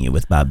fucking you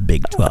with my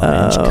big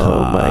 12-inch cock?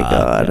 Oh my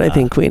God, I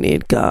think we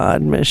need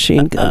God.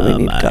 Machine Gun, we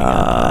need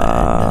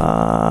God.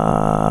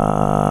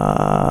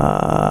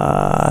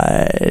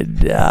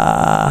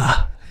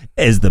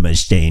 Is the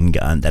machine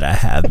gun that I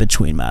have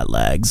between my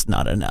legs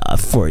not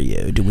enough for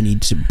you? Do we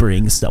need to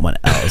bring someone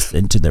else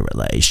into the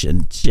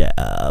relationship?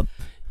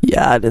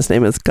 Yeah, and his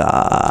name is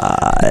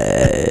God.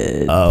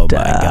 Oh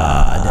my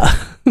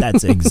God.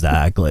 That's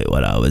exactly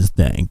what I was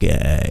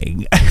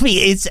thinking. I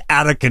mean, it's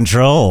out of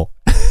control.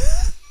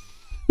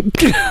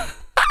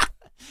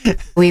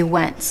 We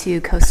went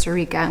to Costa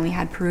Rica and we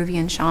had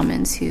Peruvian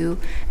shamans who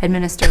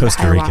administered the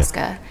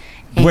ayahuasca.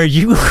 Where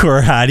you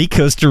were, Heidi,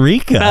 Costa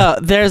Rica. Oh,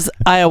 there's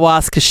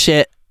ayahuasca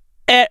shit.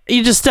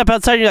 You just step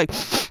outside and you're like,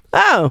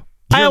 oh,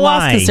 you're ayahuasca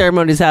lying.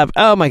 Ceremonies have.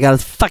 Oh my God,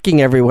 it's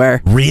fucking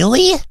everywhere.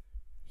 Really?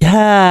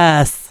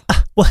 Yes.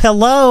 Well,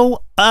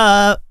 hello.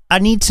 I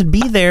need to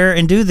be there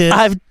and do this.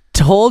 I've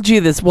told you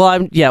this.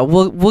 Well,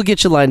 we'll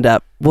get you lined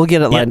up. We'll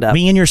get it lined up.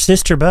 Me and your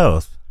sister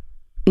both.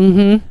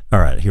 Mm-hmm. All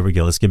right, here we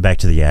go. Let's get back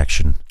to the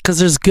action. Because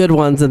there's good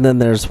ones and then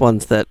there's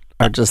ones that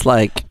are just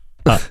like...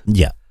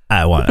 yeah,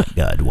 I want a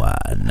good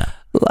one.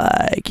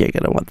 Like, you're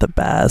going to want the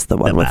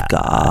one with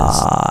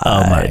God.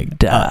 Oh my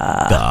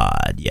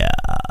God,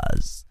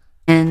 yes.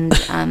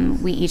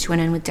 And we each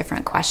went in with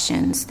different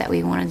questions that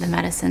we wanted the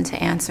medicine to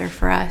answer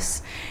for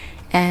us.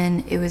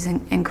 And it was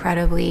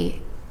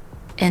incredibly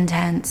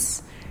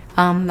intense.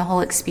 The whole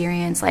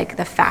experience, like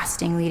the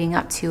fasting leading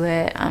up to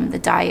it, the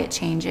diet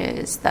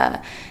changes,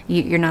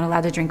 you're not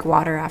allowed to drink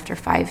water after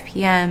 5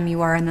 p.m.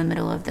 You are in the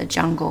middle of the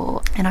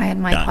jungle. And I had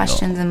my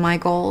questions and my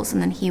goals,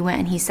 and then he went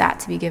and he sat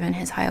to be given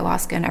his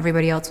ayahuasca, and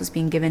everybody else was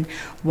being given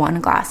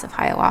 1 glass of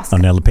ayahuasca. Oh,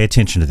 now pay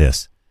attention to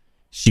this.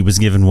 She was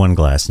given 1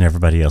 glass, and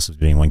everybody else was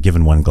being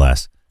given 1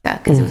 glass.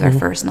 Because it was our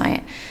first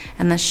night,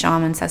 and the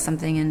shaman says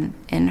something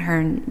in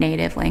her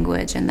native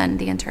language, and then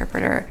the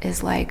interpreter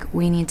is like,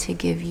 we need to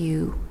give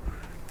you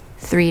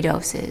 3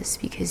 doses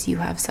because you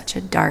have such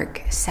a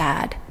dark,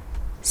 sad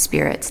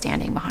spirit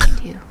standing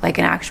behind you, like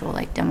an actual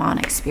like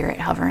demonic spirit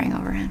hovering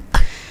over him.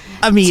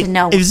 I mean,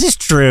 is this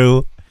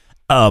true?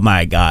 Oh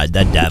my God,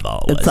 the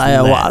devil was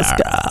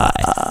ayahuasca.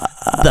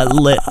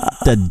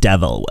 The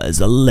devil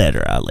was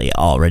literally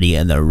already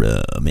in the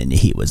room, and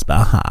he was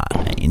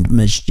behind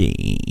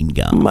Machine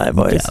Gun. My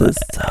voice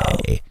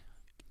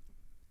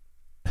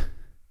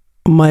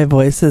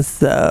is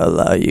so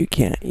low you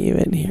can't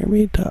even hear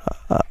me talk.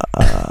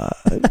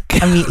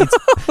 I mean, it's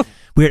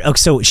weird. Okay,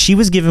 so she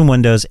was given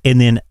 1 dose,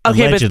 and then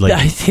allegedly,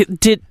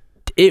 but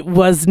it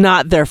was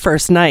not their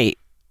first night.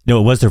 No,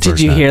 it was their first night.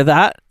 Did you hear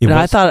that? No,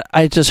 I thought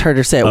I just heard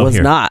her say it was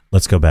not.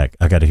 Let's go back.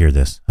 I got to hear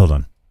this. Hold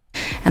on.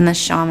 And the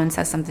shaman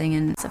says something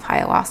in of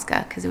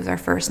ayahuasca because it was our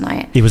first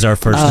night. It was our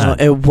first night.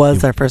 It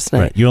was our first night.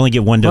 Right. You only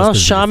get 1 dose. Well,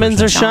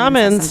 shamans are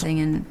shamans.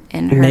 In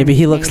her maybe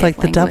he looks like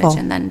the language, devil.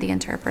 And then the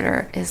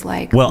interpreter is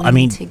like, well, I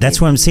mean, that's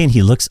what I'm saying.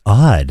 He looks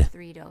odd.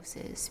 3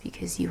 doses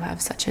because you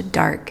have such a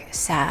dark,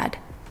 sad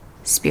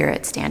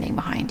spirit standing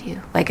behind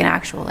you, like an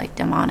actual like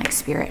demonic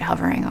spirit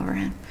hovering over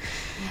him.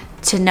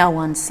 To no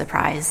one's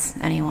surprise,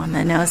 anyone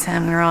that knows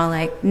him, we're all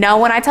like, no,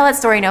 when I tell that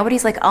story,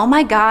 nobody's like, oh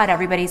my God.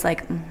 Everybody's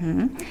like,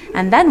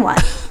 and then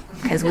what?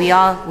 Because we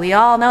all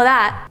know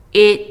that.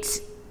 It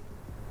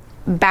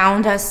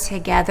bound us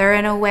together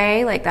in a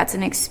way, like that's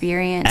an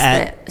experience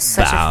that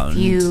such a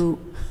few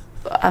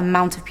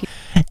amount of people.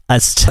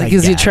 Like,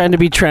 is he trying to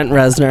be Trent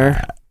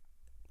Reznor?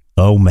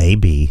 Oh,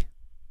 maybe.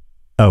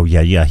 Oh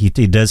yeah. He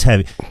does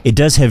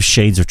have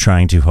shades of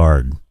Trying Too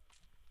Hard.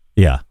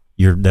 Yeah,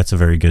 that's a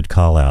very good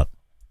call out.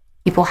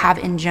 People have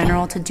in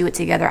general to do it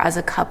together as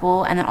a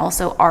couple, and then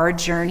also our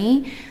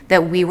journey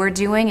that we were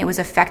doing, it was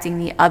affecting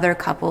the other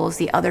couples,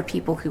 the other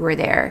people who were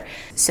there.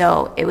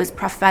 So it was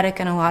prophetic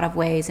in a lot of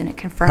ways, and it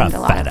confirmed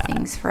a lot of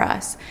things for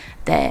us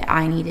that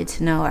I needed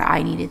to know or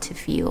I needed to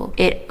feel.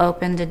 It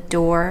opened a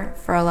door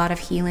for a lot of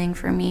healing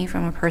for me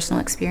from a personal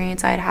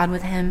experience I had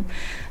with him,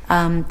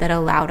 that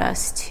allowed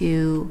us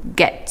to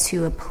get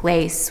to a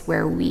place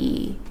where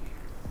we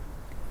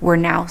were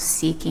now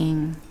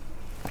seeking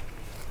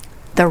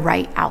the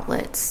right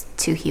outlets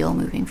to heal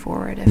moving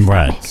forward.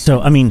 Right. So,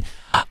 I mean,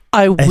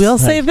 I will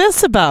say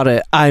this about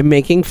it. I'm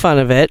making fun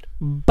of it,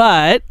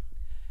 but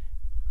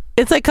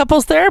it's like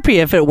couples therapy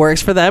if it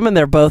works for them and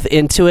they're both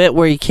into it,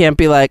 where you can't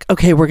be like,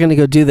 okay, we're going to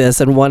go do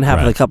this. And one half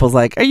of the couple's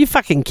like, are you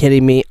fucking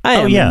kidding me? I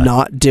am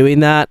not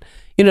doing that.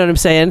 You know what I'm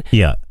saying?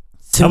 Yeah.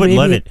 So I would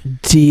love it.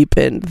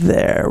 Deepen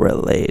their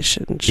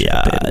relationship.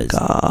 Yes.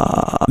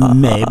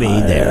 Maybe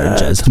they're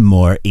just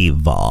more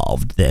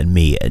evolved than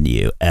me and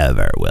you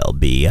ever will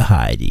be,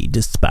 Heidi,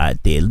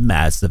 despite the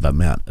massive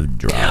amount of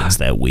drugs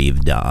that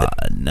we've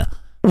done.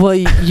 Well,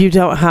 you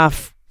don't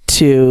have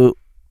to.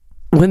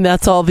 When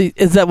that's all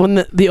is that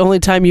when the only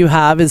time you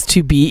have is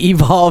to be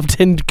evolved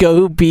and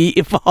go be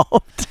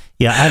evolved?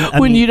 Yeah. I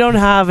when mean, you don't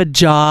have a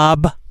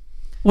job,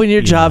 when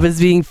your job is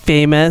being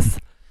famous.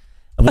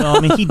 Well, I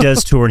mean, he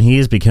does tour, and he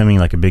is becoming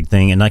like a big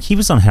thing. And like he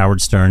was on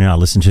Howard Stern, and I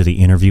listened to the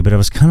interview, but I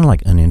was kind of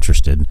like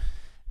uninterested.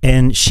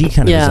 And she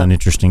kind of is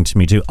uninteresting to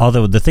me too.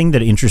 Although the thing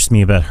that interests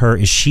me about her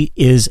is she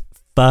is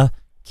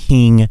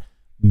fucking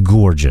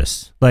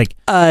gorgeous. Like,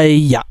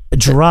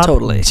 drop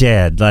totally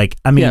dead. Like,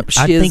 I mean,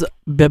 she is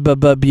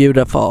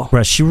beautiful.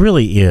 Right, she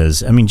really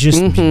is. I mean,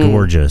 just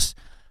gorgeous.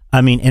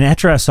 I mean, and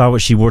after I saw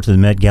what she wore to the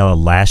Met Gala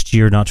last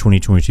year, not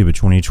 2022, but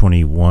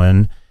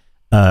 2021.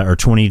 Or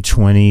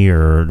 2020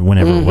 or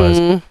whenever it was.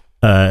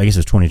 I guess it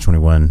was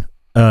 2021.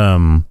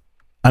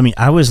 I mean,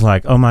 I was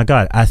like, oh my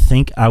God, I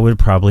think I would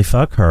probably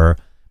fuck her.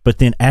 But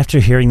then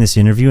after hearing this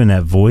interview and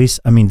that voice,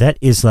 I mean, that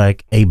is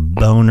like a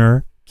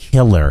boner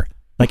killer.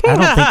 Like, I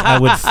don't think I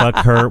would fuck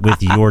her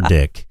with your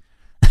dick.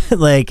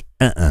 Like,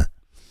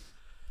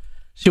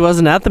 She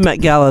wasn't at the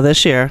Met Gala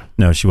this year.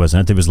 No, she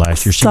wasn't. It was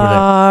last year. She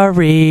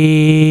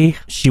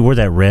wore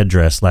that red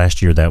dress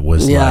last year that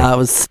was it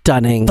was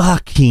stunning.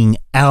 Fucking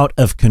out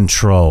of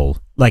control.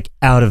 Like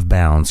out of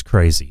bounds.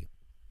 Crazy.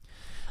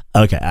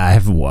 Okay, I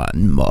have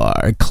one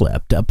more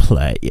clip to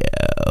play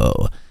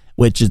you,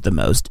 which is the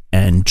most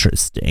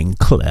interesting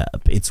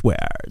clip. It's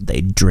where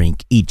they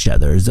drink each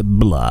other's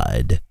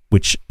blood,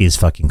 which is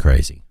fucking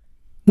crazy.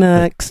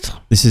 Next.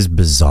 This is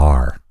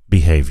bizarre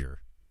behavior.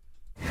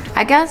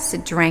 I guess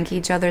drank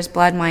each other's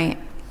blood might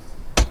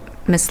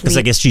mislead. Because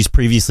I guess she's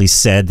previously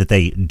said that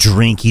they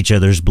drink each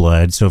other's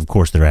blood, so of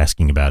course they're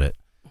asking about it.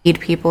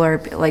 People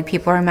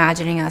are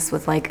imagining us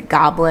with like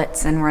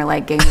goblets, and we're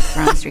like Game of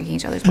Thrones drinking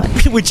each other's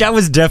blood. Which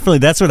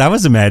that's what I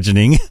was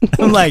imagining.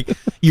 I'm like,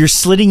 you're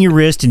slitting your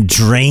wrist and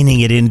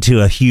draining it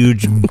into a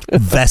huge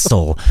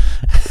vessel.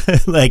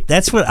 Like,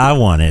 that's what I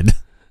wanted.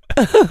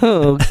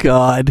 Oh,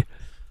 God.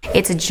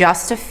 It's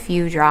just a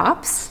few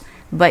drops,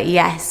 but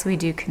yes, we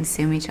do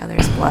consume each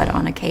other's blood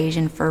on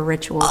occasion for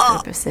ritual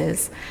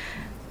purposes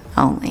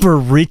only. For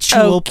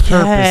ritual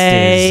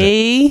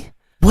purposes.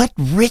 What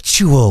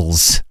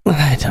rituals?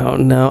 I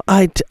don't know.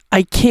 I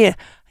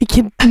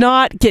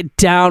cannot get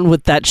down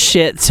with that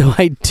shit, so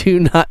I do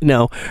not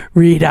know.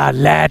 Rita,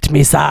 let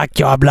me suck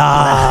your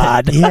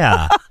blood.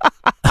 Yeah.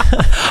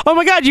 Oh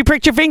my God, you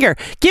pricked your finger.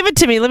 Give it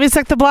to me. Let me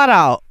suck the blood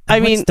out.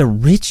 What's the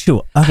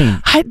ritual? I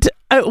mean,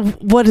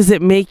 what does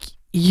it make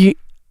you...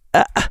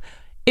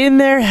 in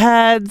their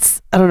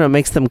heads, I don't know,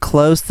 makes them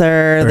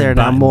closer. They're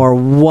now more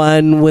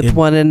one with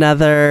one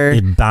another.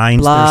 It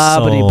binds blah,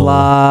 their soul.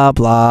 Blah,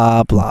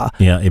 blah, blah.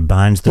 Yeah, it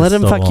binds their soul. Let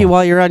him fuck you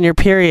while you're on your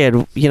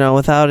period,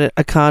 without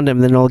a condom,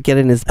 then it'll get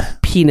in his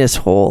penis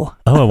hole.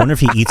 Oh, I wonder if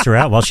he eats her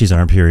out while she's on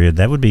her period.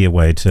 That would be a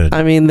way to...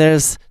 I mean,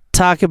 there's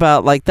talk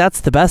about,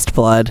 that's the best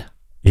blood.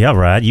 Yeah,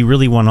 right. You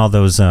really want all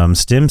those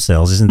stem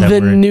cells, isn't that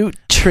the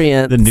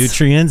nutrients? The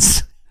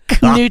nutrients?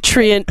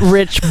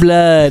 Nutrient-rich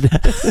blood.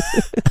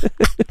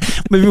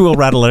 Maybe we'll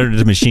write a letter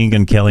to Machine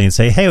Gun Kelly and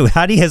say, hey,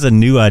 Heidi has a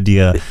new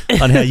idea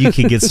on how you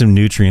can get some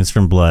nutrients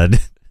from blood.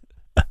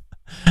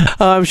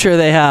 Oh, I'm sure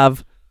they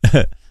have.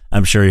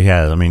 I'm sure he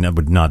has. I mean,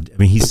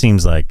 he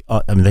seems like,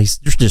 they're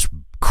just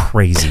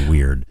crazy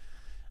weird.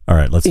 All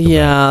right, let's go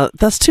back.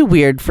 That's too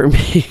weird for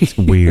me. It's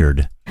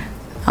weird.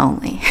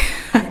 Only.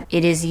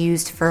 It is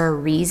used for a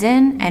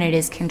reason, and it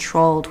is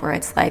controlled where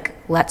it's like,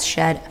 let's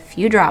shed a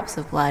few drops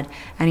of blood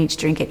and each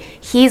drink it.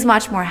 He's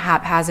much more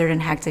haphazard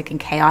and hectic and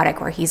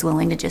chaotic, where he's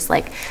willing to just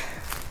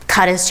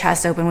cut his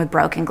chest open with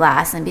broken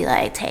glass and be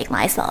like, take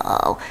my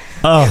soul.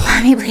 Oh.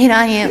 Let me bleed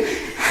on you.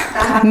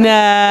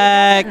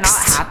 Next.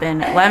 Not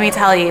happen. Let me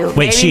tell you.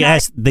 Wait, she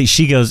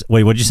goes,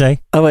 wait, what'd you say?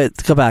 Oh,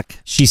 wait, go back.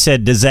 She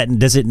said,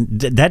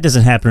 that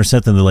doesn't happen or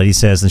something, the lady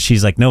says, and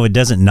she's like, no, it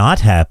doesn't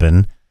not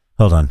happen.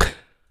 Hold on.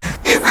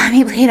 Let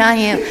me bleed on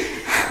you.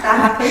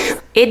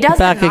 It doesn't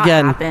back not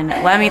again. happen.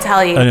 Let me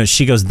tell you. Oh, no,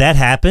 she goes, that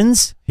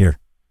happens? Here.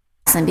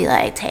 And be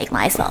like, take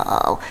my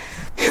soul.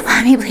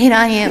 Let me bleed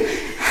on you.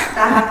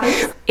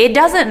 It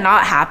doesn't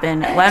not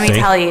happen. Let me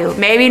tell you.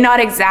 Maybe not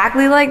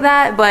exactly like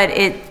that, but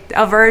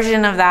a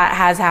version of that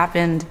has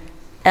happened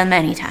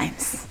many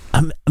times.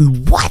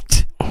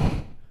 What?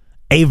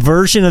 A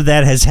version of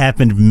that has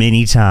happened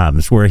many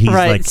times where he's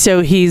right,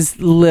 so he's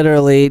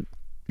literally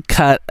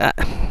cut.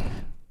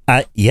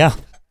 Yeah.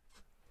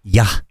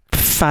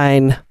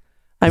 Fine.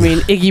 I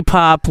mean, Iggy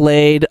Pop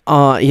laid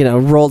on,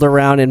 rolled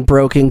around in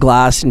broken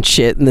glass and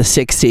shit in the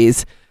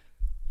 60s.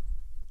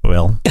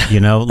 Well, like I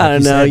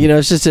don't know.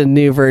 It's just a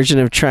new version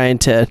of trying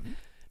to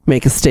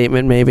make a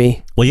statement,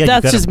 maybe. Well, yeah,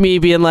 that's just me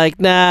being like,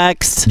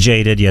 next.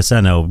 Jaded, yes,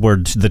 I know. We're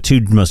the two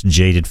most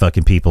jaded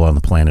fucking people on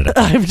the planet.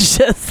 I'm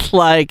just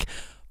like,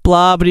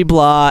 blah, blah,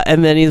 blah.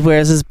 And then he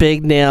wears his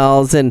big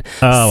nails and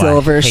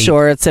silver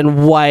shorts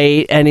and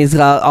white, and he's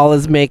got all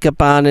his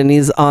makeup on, and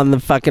he's on the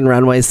fucking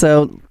runway.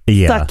 So,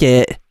 suck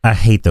it. I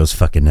hate those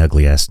fucking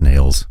ugly ass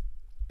nails.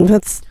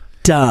 That's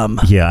dumb.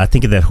 Yeah, I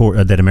think of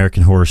that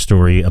American Horror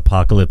Story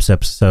Apocalypse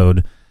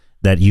episode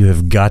that you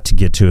have got to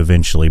get to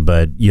eventually,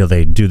 but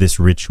they do this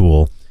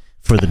ritual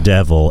for the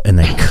devil, and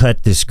they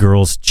cut this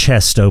girl's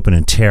chest open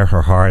and tear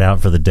her heart out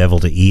for the devil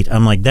to eat.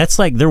 I'm like, that's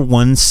like they're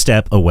one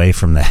step away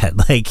from that.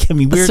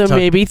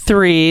 Maybe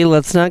 3.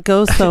 Let's not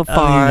go so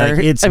far.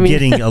 It's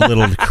getting a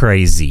little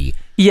crazy.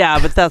 Yeah,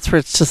 but that's where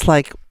it's just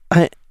like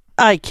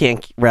I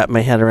can't wrap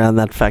my head around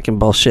that fucking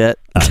bullshit.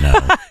 I know.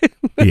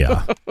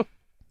 Yeah.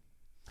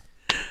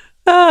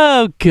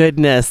 Oh,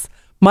 goodness.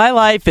 My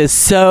life is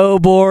so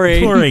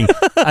boring.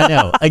 I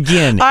know.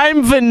 Again.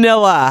 I'm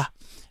vanilla.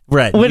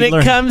 Right. When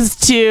it comes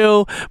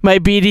to my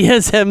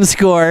BDSM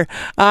score,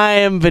 I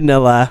am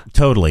vanilla.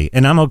 Totally.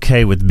 And I'm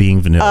okay with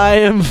being vanilla. I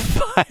am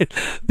fine.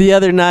 The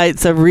other night,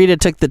 so Rita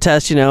took the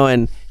test,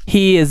 and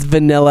he is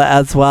vanilla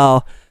as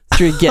well.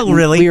 So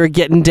really? We were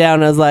getting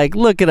down. I was like,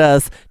 look at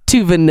us.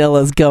 2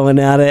 vanillas going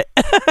at it.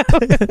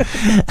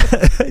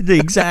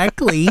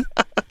 Exactly.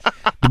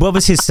 What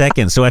was his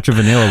second? So after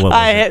vanilla, what was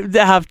it?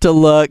 I have to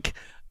look.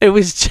 It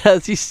was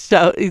just, he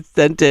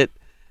sent it.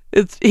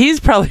 He's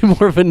probably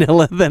more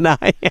vanilla than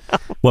I am.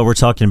 Well, we're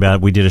talking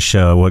about, we did a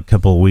show a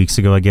couple of weeks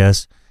ago, I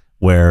guess,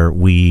 where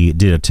we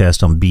did a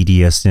test on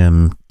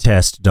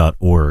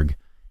BDSMtest.org.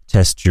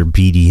 Test your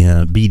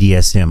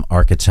BDSM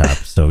archetype.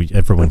 So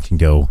everyone can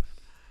go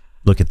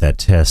look at that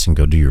test and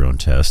go do your own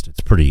test.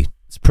 It's pretty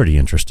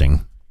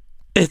interesting.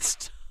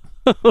 It's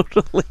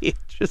totally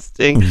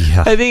interesting.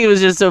 Yeah. I think it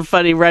was just so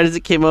funny. Right as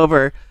it came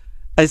over,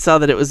 I saw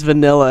that it was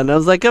vanilla, and I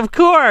was like, of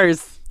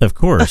course. Of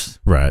course.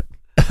 Right.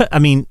 I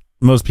mean,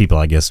 most people,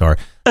 I guess, are.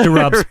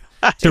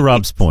 To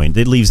Rob's point,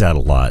 it leaves out a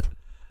lot.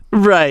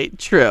 Right.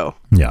 True.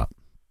 Yeah.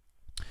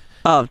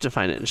 I'll have to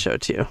find it and show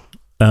it to you.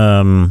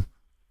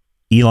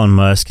 Elon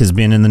Musk has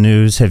been in the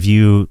news? Have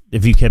you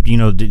kept,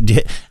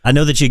 I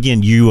know that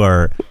you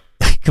are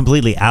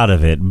completely out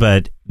of it,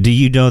 but do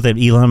you know that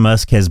Elon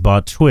Musk has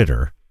bought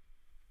Twitter?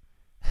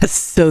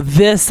 So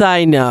this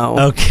I know.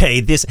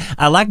 Okay,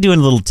 I like doing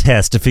a little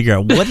test to figure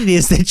out what it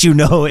is that you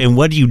know and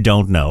what you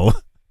don't know.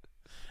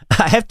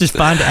 I have to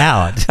find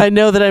out. I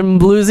know that I'm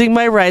losing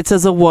my rights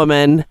as a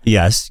woman.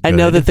 Yes, good. I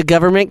know that the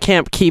government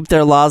can't keep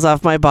their laws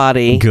off my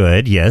body.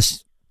 Good,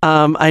 yes.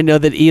 I know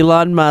that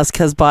Elon Musk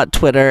has bought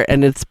Twitter,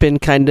 and it's been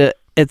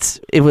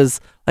it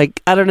was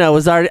like, I don't know,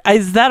 is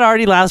that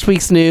already last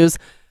week's news?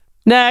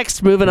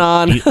 Next, moving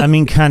on. I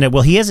mean, kind of.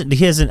 Well, he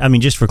hasn't. I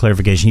mean, just for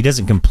clarification, he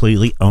doesn't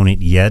completely own it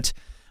yet,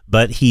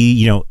 but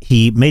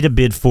he made a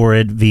bid for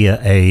it via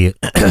a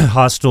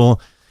hostile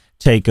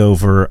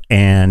takeover,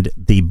 and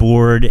the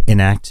board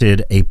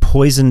enacted a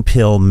poison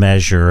pill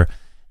measure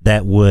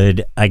that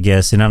would, I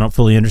guess, and I don't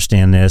fully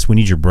understand this. We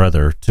need your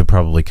brother to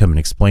probably come and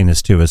explain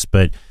this to us,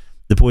 but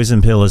the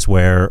poison pill is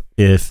where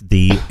if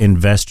the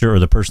investor or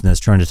the person that's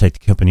trying to take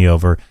the company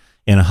over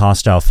in a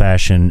hostile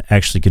fashion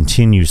actually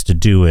continues to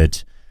do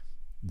it,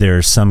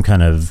 there's some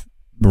kind of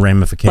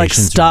ramifications, like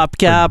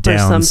stopgap or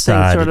something,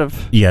 sort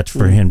of. Yeah,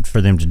 for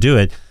them to do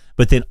it.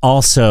 But then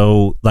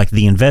also, like,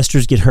 the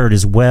investors get hurt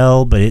as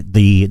well, but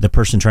the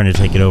person trying to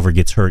take it over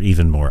gets hurt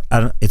even more.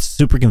 It's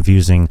super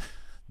confusing,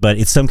 but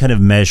it's some kind of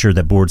measure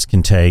that boards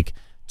can take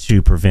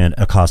to prevent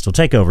a hostile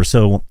takeover.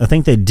 So I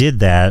think they did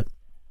that.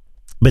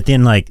 But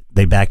then, like,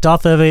 they backed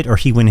off of it, or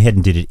he went ahead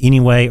and did it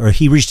anyway, or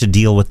he reached a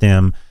deal with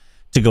them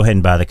to go ahead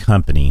and buy the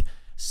company.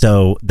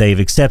 So they've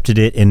accepted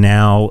it, and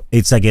now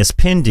it's, I guess,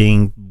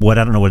 pending. I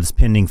don't know what it's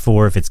pending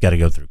for, if it's got to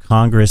go through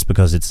Congress,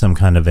 because it's some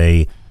kind of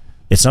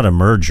it's not a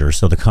merger,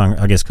 so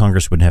I guess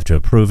Congress wouldn't have to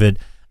approve it.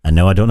 I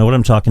don't know what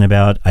I'm talking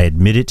about. I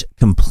admit it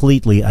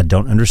completely. I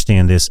don't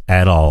understand this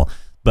at all.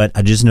 But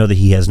I just know that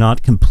he has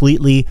not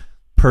completely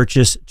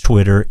purchased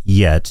Twitter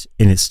yet,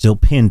 and it's still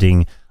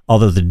pending,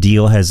 although the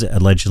deal has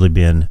allegedly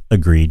been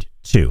agreed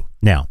to.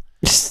 Now,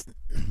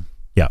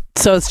 yeah.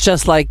 So it's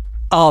just like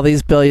all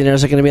these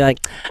billionaires are going to be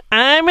like,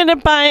 I'm going to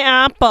buy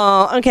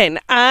Apple. Okay,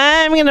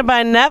 I'm going to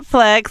buy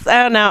Netflix.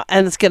 I don't know.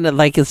 And it's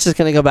just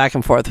going to go back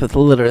and forth with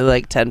literally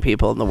like 10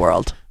 people in the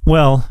world.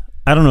 Well,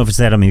 I don't know if it's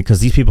that. I mean,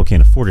 because these people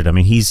can't afford it. I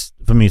mean, it's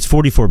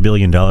 $44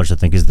 billion, I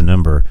think, is the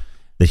number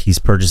that he's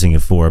purchasing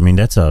it for. I mean,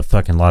 that's a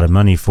fucking lot of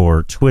money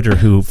for Twitter,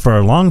 who for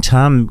a long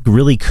time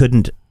really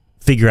couldn't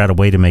figure out a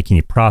way to make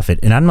any profit.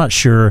 And I'm not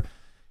sure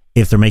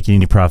if they're making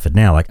any profit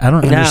now. Like, I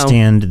don't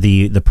understand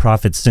the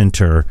profit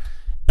center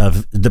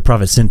of the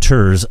profit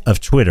centers of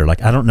Twitter.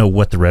 Like, I don't know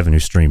what the revenue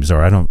streams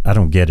are. I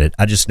don't get it.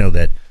 I just know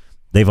that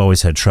they've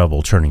always had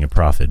trouble turning a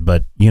profit,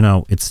 but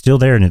it's still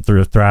there, and it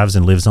thrives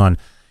and lives on.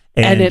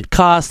 And it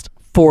cost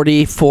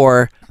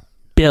 $44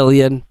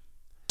 billion.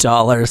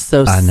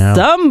 So I know.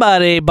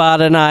 Somebody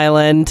bought an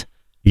island.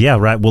 Yeah,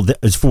 right. Well,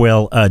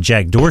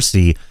 Jack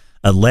Dorsey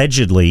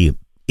allegedly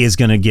is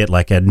going to get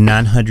like a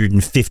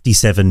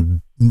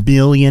 $957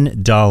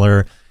 million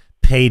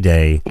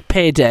payday.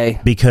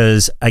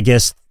 Because I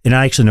guess, and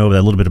I actually know a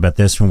little bit about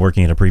this from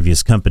working at a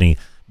previous company,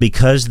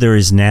 because there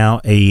is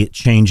now a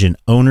change in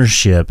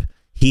ownership,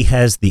 he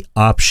has the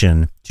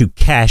option to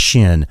cash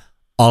in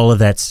all of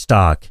that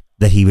stock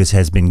that he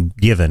has been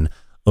given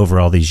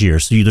over all these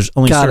years. So there's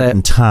only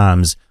certain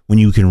times when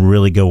you can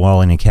really go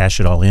all in and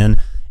cash it all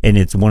in. And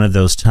it's one of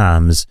those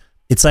times.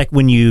 It's like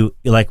when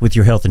with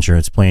your health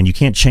insurance plan, you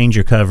can't change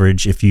your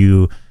coverage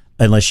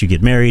unless you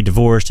get married,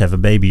 divorced, have a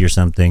baby or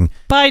something.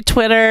 Buy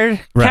Twitter,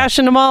 right.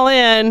 Cashing them all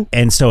in.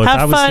 And so if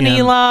I was fun, him,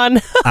 Elon.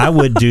 I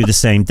would do the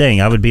same thing.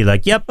 I would be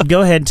like, yep,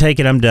 go ahead and take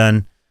it. I'm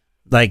done.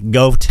 Like,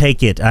 go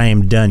take it. I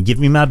am done. Give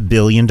me my $1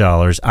 billion.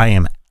 I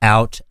am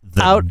out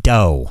the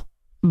dough.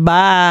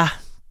 Bye.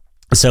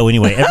 So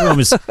anyway, everyone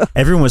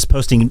was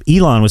posting.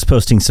 Elon was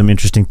posting some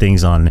interesting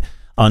things on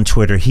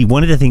Twitter.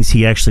 One of the things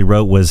he actually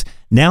wrote was,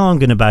 "Now I'm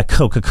going to buy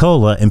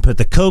Coca-Cola and put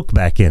the Coke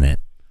back in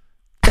it."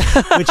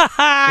 Which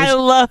I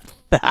love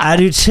that. I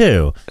do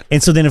too.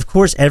 And so then, of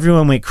course,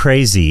 everyone went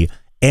crazy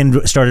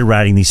and started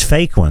writing these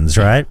fake ones,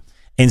 right?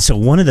 And so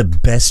one of the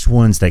best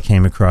ones that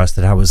came across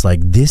that I was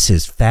like, "This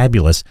is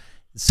fabulous."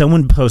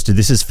 Someone posted,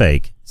 "This is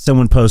fake."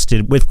 Someone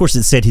posted, of course,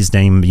 it said his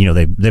name.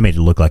 They made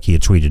it look like he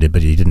had tweeted it,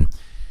 but he didn't.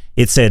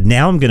 It said,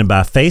 "Now I'm going to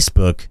buy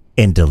Facebook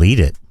and delete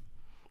it."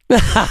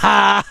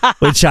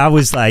 Which I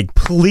was like,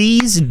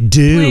 please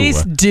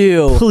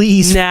do.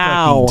 Please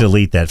now.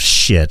 Delete that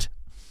shit.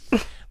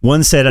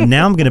 One said,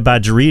 "Now I'm going to buy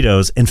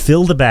Doritos and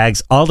fill the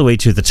bags all the way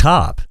to the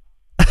top."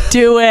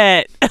 Do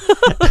it.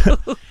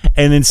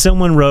 And then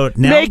someone wrote,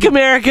 "Make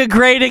America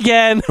great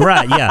again."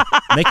 Right, yeah.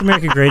 Make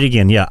America great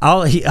again. Yeah,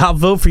 I'll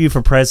vote for you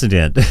for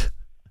president.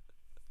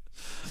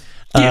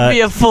 Give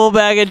me a full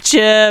bag of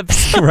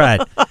chips.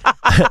 Right.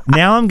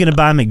 "Now I'm going to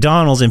buy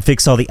McDonald's and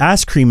fix all the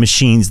ice cream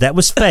machines." That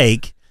was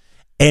fake.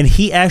 And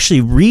he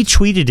actually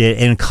retweeted it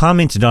and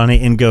commented on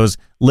it and goes,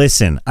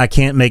 "Listen, I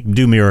can't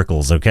do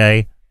miracles,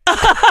 okay?"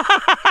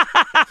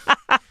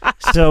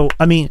 So,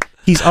 I mean,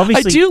 he's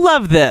obviously... I do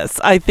love this.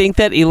 I think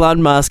that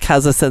Elon Musk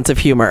has a sense of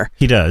humor.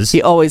 He does.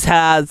 He always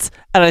has.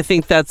 And I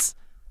think that's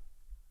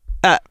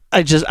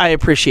I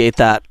appreciate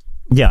that.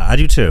 Yeah, I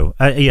do too.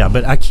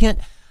 But I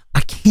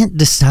can't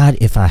decide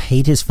if I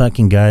hate his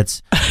fucking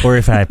guts or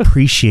if I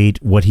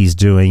appreciate what he's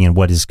doing and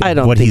what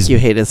you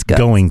hate his guts.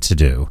 Going to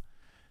do.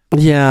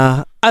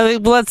 Yeah.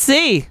 Let's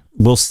see.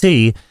 We'll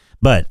see.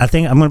 But I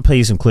think I'm going to play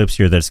you some clips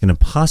here that's going to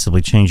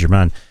possibly change your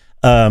mind.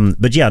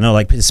 But yeah, no,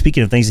 like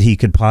speaking of things that he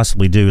could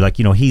possibly do, like,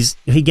 you know, he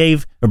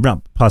gave, or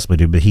not possibly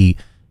do, but he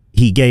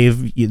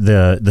gave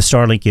the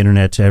Starlink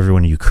internet to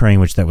everyone in Ukraine,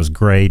 which that was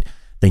great.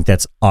 I think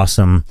that's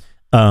awesome.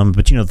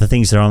 But you know, the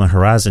things that are on the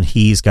horizon,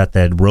 he's got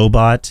that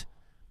robot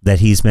that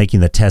he's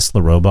making, the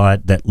Tesla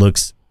robot that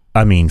looks,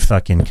 I mean,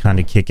 fucking kind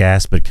of kick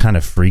ass, but kind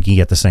of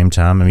freaky at the same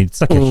time. I mean,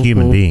 it's like a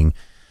human being.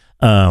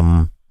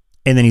 And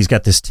then he's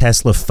got this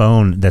Tesla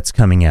phone that's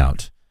coming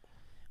out,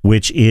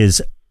 which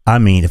is, I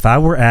mean, if I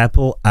were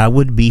Apple, I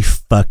would be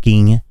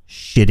fucking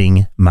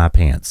shitting my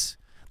pants.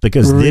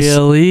 Because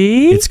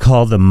it's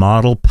called the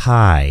Model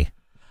Pi.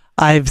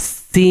 I've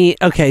seen,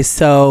 okay,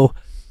 so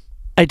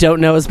I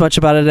don't know as much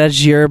about it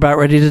as you're about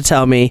ready to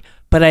tell me,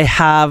 but I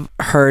have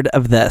heard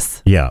of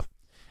this. Yeah.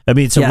 I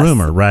mean, it's a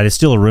rumor, right? It's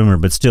still a rumor,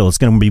 but still, it's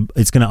going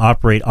to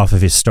operate off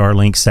of his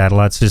Starlink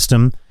satellite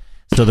system.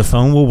 So the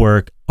phone will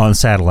work on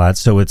satellite.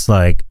 So it's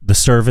like the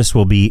service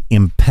will be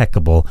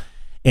impeccable.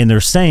 And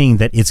they're saying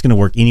that it's going to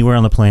work anywhere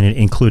on the planet,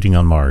 including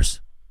on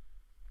Mars.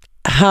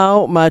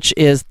 How much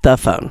is the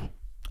phone?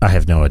 I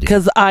have no idea.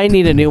 Because I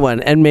need a new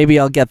one, and maybe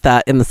I'll get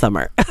that in the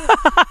summer.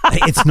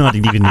 It's not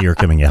even near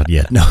coming out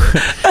yet. No,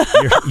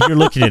 you're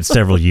looking at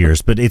several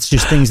years, but it's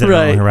just things that are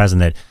on the horizon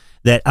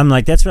that I'm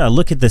like, that's what I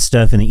look at this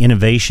stuff and the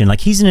innovation.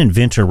 Like, he's an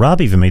inventor.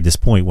 Rob even made this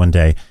point one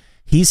day.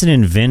 He's an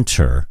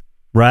inventor,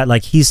 right?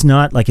 Like, he's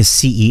not like a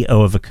CEO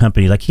of a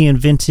company. Like, he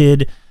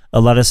invented a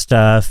lot of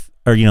stuff,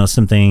 or, you know,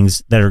 some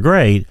things that are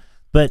great,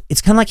 but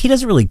it's kind of like he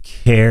doesn't really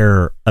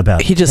care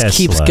about He just Tesla.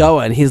 Keeps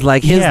going. He's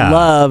like, his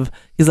love,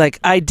 he's like,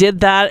 I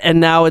did that and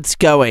now it's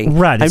going.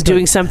 Right. I'm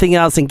doing something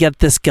else and get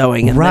this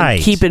going. And then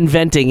keep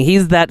inventing.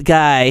 He's that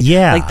guy.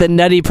 Yeah. Like the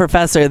nutty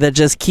professor that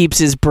just keeps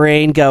his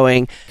brain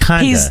going.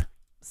 Kinda.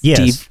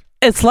 Steve.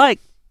 It's like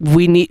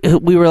we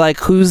were like,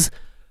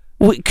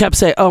 we kept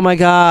saying, oh my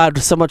God,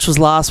 so much was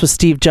lost with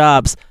Steve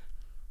Jobs.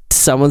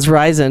 Someone's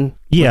rising.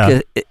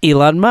 Yeah. Like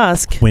Elon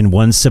Musk. When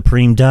one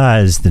supreme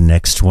dies, the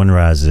next one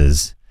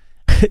rises.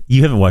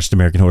 You haven't watched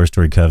American Horror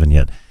Story Coven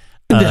yet.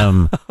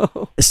 No.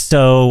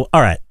 So,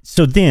 all right.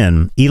 So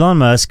then Elon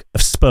Musk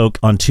spoke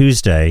on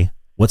Tuesday.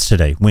 What's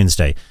today?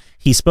 Wednesday.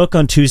 He spoke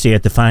on Tuesday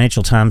at the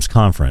Financial Times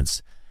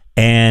conference.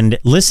 And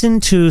listen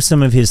to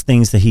some of his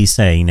things that he's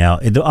saying. Now,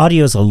 the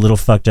audio is a little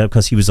fucked up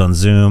because he was on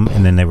Zoom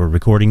and then they were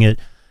recording it.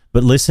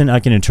 But listen,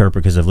 I can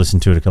interpret because I've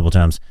listened to it a couple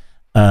times.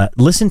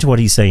 Listen to what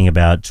he's saying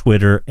about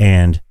Twitter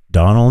and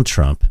Donald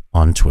Trump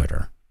on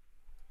Twitter.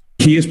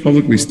 He has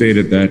publicly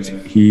stated that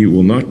he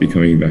will not be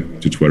coming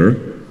back to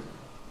Twitter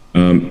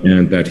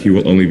and that he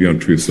will only be on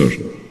Truth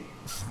Social.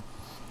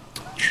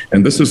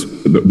 And this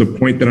is the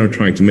point that I'm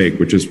trying to make,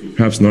 which is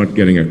perhaps not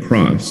getting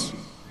across,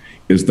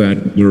 is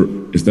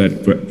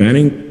that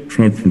banning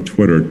Trump from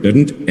Twitter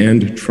didn't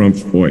end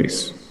Trump's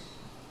voice.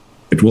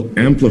 It will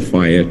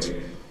amplify it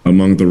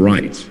among the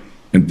right.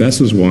 And this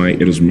is why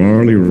it is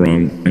morally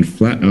wrong and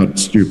flat out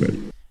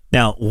stupid.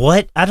 Now,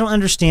 what I don't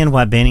understand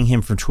why banning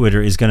him from Twitter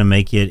is going to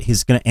make it,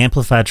 he's going to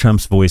amplify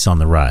Trump's voice on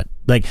the right.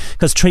 Like,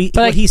 because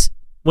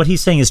what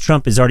he's saying is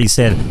Trump has already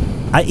said,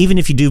 even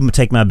if you do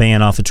take my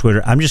ban off of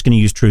Twitter, I'm just going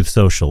to use Truth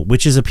Social,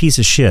 which is a piece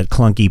of shit,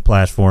 clunky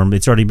platform.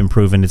 It's already been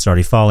proven. It's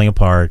already falling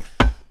apart.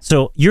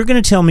 So you're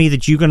going to tell me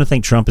that you're going to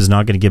think Trump is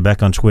not going to get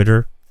back on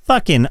Twitter?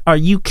 Fucking, are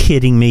you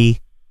kidding me?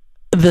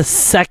 The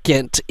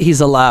second he's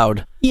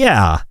allowed.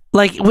 Yeah.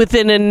 Like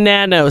within a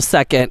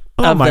nanosecond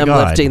of them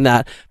lifting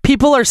that.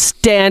 People are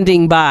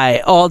standing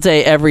by all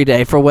day, every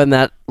day for when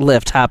that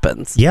lift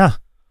happens. Yeah.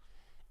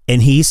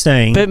 And he's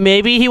saying... But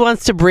maybe he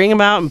wants to bring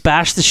him out and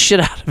bash the shit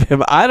out of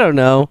him. I don't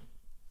know.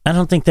 I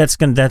don't think that's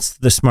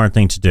the smart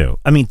thing to do.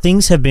 I mean,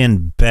 things have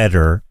been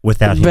better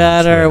without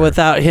him.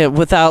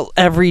 Without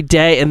every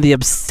day and the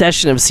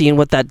obsession of seeing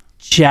what that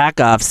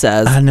jackoff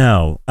says. I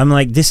know. I'm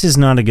like, this is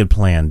not a good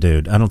plan,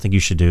 dude. I don't think you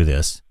should do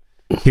this.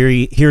 Here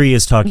he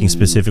is talking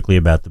specifically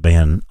about the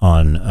ban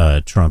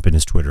on Trump and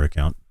his Twitter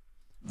account.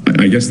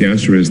 I guess the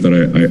answer is that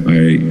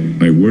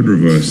I would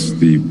reverse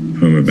the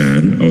perma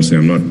ban. I would say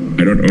I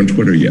don't own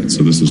Twitter yet,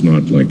 so this is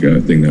not like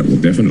a thing that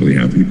will definitely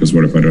happen, because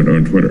what if I don't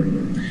own Twitter?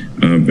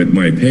 But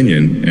my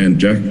opinion, and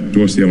Jack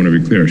Dorsey, I want to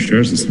be clear,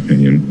 shares this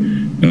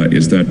opinion,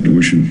 is that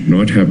we should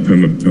not have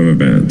perma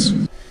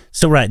bans.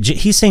 So right,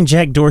 he's saying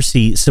Jack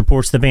Dorsey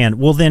supports the ban.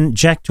 Well, then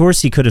Jack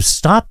Dorsey could have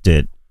stopped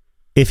it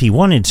if he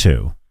wanted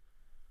to.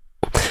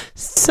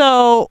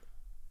 So,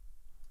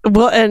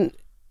 well, and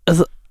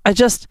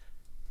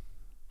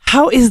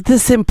how is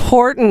this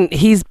important?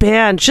 He's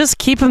banned. Just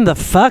keep him the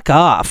fuck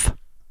off.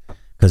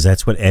 Because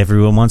that's what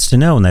everyone wants to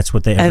know, and that's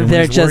what everyone's worried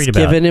about. And they're just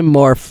giving him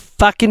more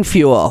fucking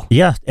fuel.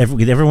 Yeah,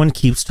 everyone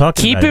keeps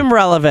talking about it. Keep him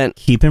relevant.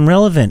 Keep him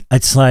relevant.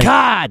 It's like...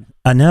 God!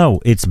 I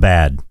know. It's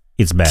bad.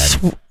 It's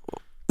bad.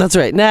 That's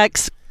right.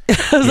 Next.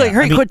 I was like,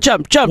 hurry, quit,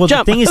 jump. Well,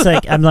 the thing is,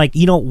 like, I'm like,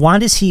 why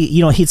does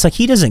he, it's like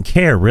he doesn't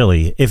care,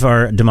 really, if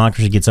our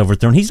democracy gets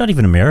overthrown. He's not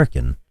even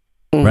American,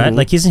 right?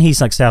 Like, isn't he,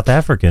 like, South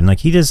African? Like,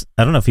 he does,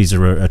 I don't know if he's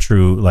a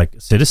true, like,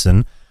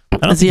 citizen. I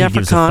don't think he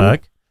gives a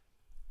fuck.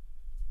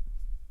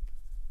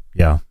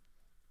 Yeah.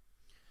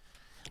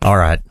 All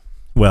right.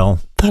 Well,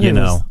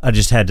 I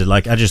just had to,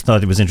 like, I just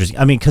thought it was interesting.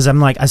 I mean, because I'm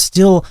like, I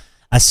still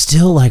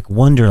like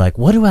wonder, like,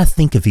 what do I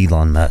think of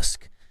Elon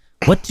Musk?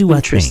 What do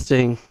I think?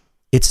 Interesting.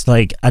 It's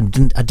like, I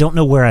don't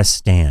know where I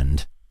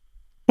stand.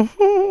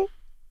 All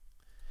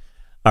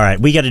right,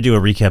 we got to do a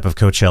recap of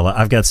Coachella.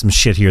 I've got some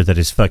shit here that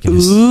is fucking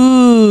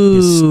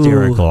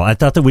hysterical. I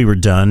thought that we were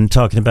done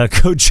talking about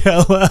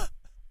Coachella.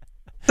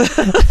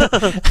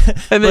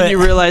 And then you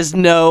realize,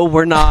 no,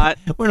 we're not.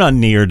 We're not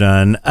near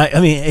done.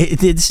 I mean,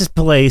 this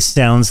place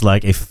sounds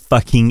like a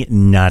fucking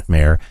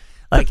nightmare.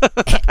 Like,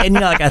 and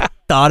like I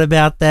thought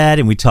about that,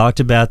 and we talked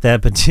about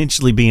that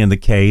potentially being the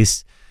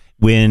case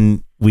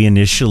when we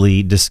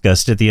initially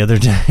discussed it the other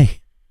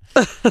day.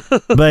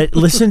 But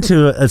listen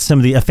to I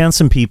found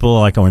some people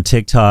like on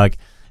TikTok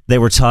that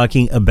were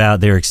talking about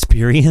their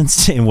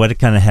experience and what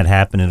kind of had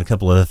happened and a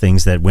couple other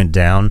things that went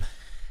down.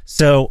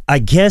 So I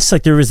guess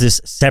like there was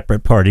this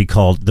separate party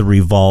called the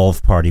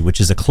Revolve Party, which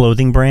is a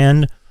clothing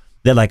brand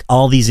that like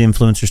all these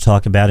influencers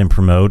talk about and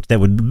promote that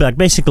would like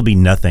basically be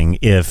nothing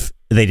if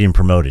they didn't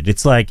promote it.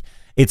 It's like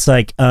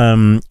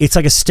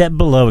a step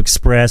below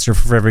Express or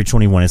Forever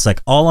 21. It's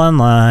like all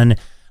online.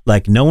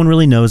 Like no one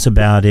really knows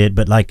about it,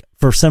 but like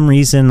for some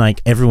reason,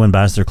 like everyone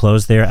buys their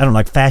clothes there. I don't know,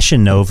 like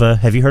Fashion Nova.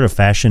 Have you heard of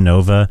Fashion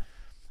Nova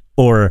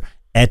or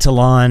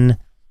Etalon?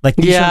 Like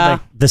these are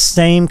like the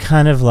same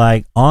kind of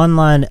like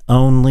online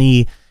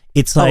only.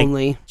 It's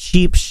like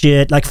cheap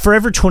shit. Like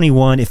Forever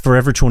 21. If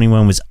Forever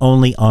 21 was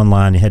only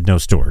online, it had no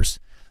stores.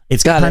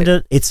 It's kind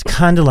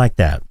of like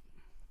that.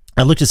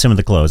 I looked at some of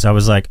the clothes. I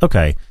was like,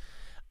 okay.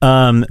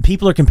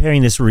 People are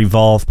comparing this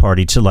Revolve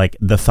Party to like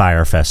the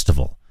Fire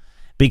Festival.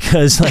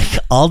 Because like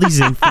all these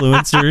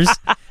influencers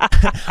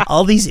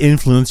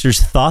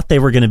thought they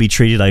were going to be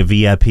treated like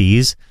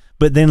VIPs,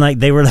 but then like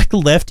they were like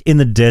left in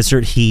the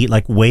desert heat,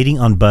 like waiting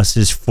on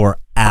buses for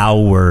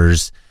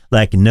hours,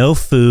 like no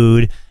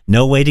food,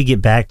 no way to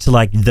get back to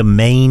like the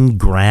main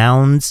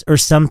grounds or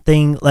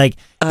something. Like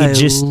I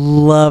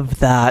love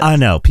that. I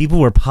know people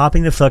were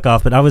popping the fuck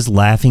off, but I was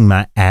laughing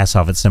my ass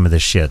off at some of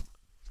this shit.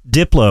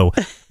 Diplo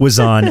was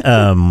on.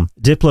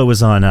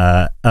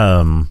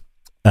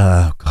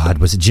 Oh God,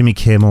 was it Jimmy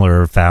Kimmel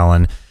or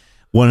Fallon?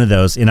 One of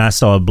those. And I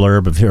saw a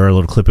blurb of or a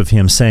little clip of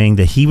him saying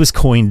that he was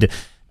coined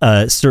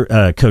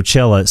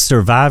Coachella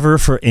Survivor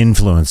for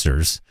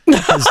Influencers.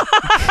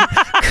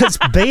 Because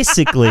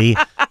basically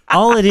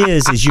all it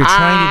is you're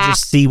trying to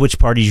just see which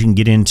parties you can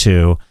get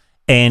into.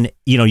 And,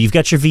 you've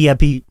got your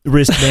VIP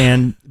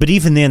wristband, but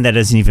even then that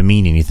doesn't even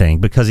mean anything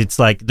because it's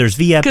like there's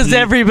VIP. Because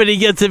everybody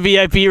gets a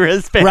VIP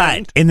wristband.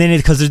 Right. And then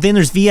because then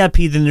there's VIP,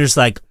 then there's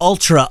like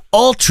ultra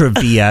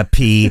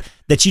VIP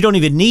that you don't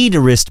even need a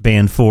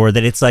wristband for,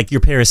 that it's like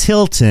your Paris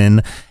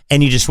Hilton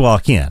and you just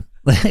walk in.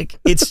 Like,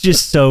 it's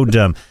just so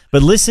dumb.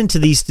 But listen to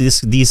these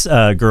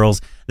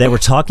girls that were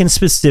talking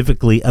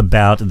specifically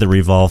about the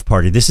Revolve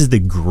Party. This is the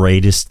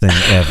greatest thing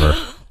ever.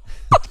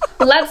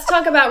 Let's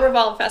talk about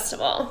Revolve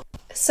Festival.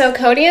 So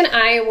Cody and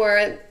I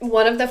were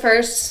one of the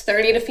first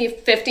 30 to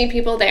 50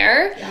 people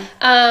there.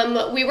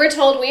 Yeah. We were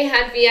told we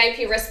had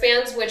VIP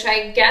wristbands, which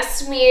I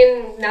guess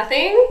mean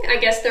nothing. I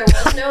guess there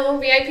was no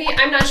VIP.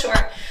 I'm not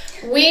sure.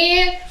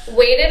 We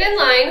waited in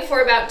line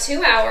for about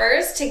 2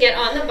 hours to get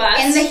on the bus.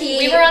 In the heat.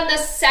 We were on the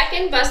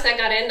second bus that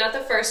got in, not the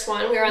first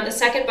one. We were on the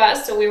second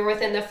bus, so we were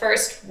within the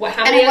first.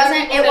 How many?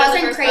 And it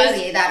wasn't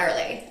crazy that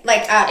early.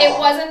 Like it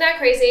wasn't that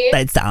crazy.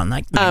 It sounded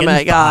like oh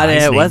my God,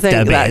 it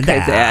wasn't that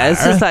crazy.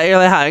 It's just like you're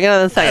like hanging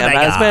on the second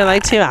bus for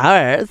like 2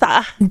 hours.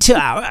 2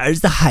 hours,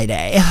 the high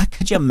day.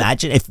 Could you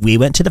imagine if we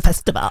went to the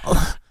festival?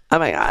 Oh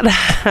my God,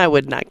 I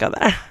would not go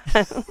there.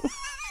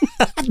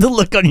 The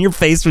look on your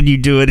face when you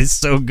do it is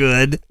so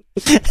good.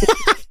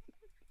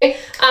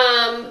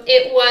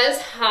 It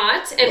was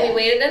hot and we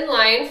waited in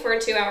line for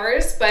 2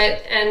 hours,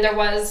 and there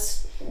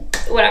was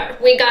whatever.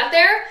 We got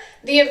there.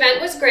 The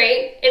event was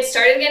great. It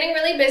started getting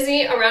really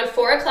busy around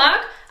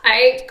 4:00.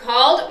 I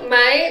called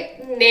my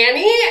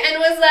nanny and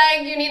was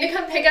like, you need to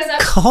come pick us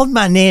up. Called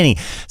my nanny.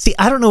 See,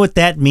 I don't know what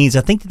that means.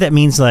 I think that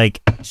means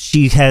like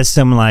she has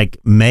some like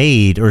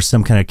maid or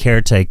some kind of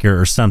caretaker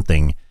or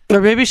something. Or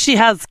maybe she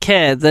has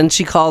kids and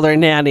she called her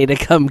nanny to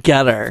come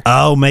get her.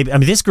 Oh, maybe. I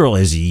mean, this girl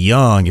is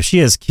young. If she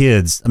has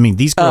kids, I mean,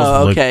 these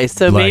girls okay.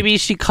 So like, maybe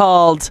she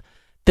called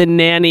the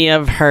nanny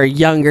of her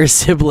younger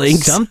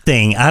siblings.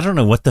 Something. I don't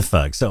know what the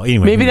fuck. So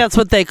anyway. Maybe that's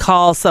what they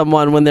call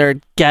someone when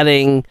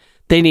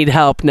they need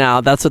help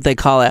now. That's what they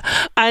call it.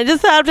 I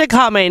just have to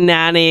call my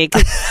nanny.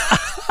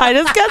 I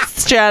just got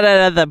stranded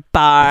at the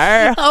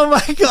bar. Oh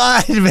my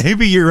God.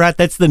 Maybe you're right.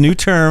 That's the new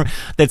term.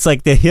 That's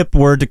like the hip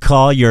word to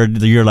call your like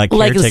caretaker.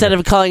 Like instead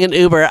of calling an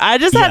Uber, I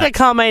just had to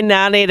call my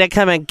nanny to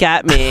come and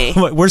get me.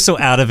 We're so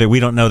out of it.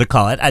 We don't know to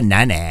call it a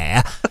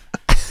nanny.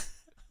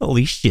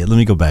 Holy shit. Let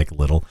me go back a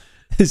little.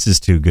 This is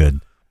too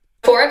good.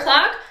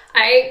 4:00.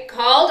 I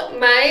called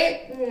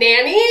my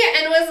nanny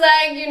and was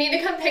like, you need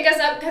to come pick us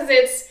up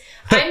because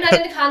I'm not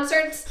into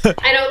concerts.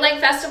 I don't like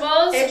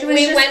festivals.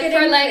 We went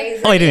for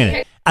like... Oh, wait a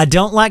minute. I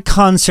don't like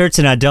concerts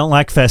and I don't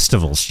like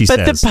festivals, she says.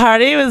 But the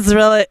party was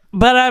really...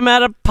 But I'm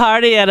at a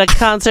party at a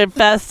concert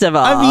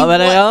festival.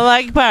 But I don't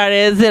like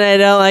parties and I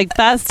don't like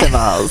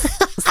festivals.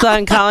 So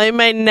I'm calling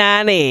my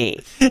nanny.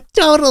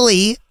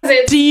 Totally.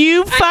 Do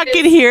you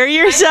fucking hear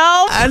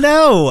yourself? I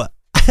know.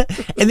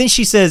 And then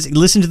she says,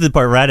 listen to the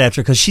part right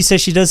after, because she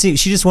says she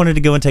just wanted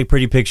to go and take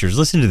pretty pictures.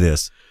 Listen to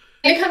this.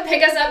 You come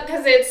pick us up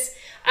because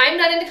I'm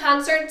not into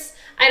concerts.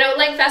 I don't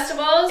like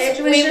festivals.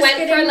 We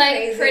went for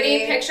like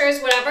pretty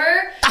pictures,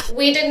 whatever.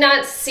 We did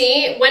not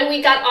see when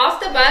we got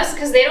off the bus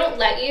because they don't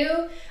let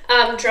you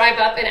drive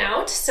up and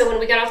out. So when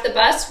we got off the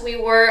bus, we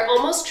were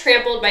almost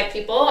trampled by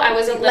people. I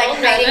was a little like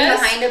hiding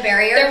nervous. Behind a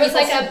barrier. There was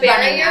like a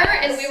barrier,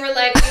 and we were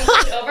like, we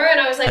looked over, and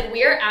I was like,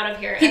 we're out of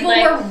here. People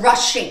and, were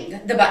rushing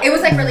the bus. It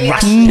was like really.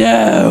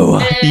 No.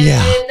 And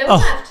then we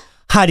left.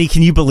 Heidi,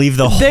 can you believe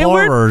the they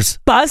horrors? Were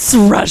bus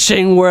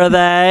rushing, were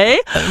they?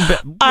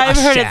 I've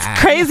heard it's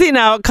crazy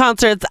now at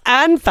concerts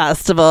and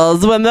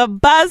festivals when the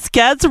bus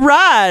gets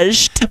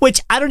rushed.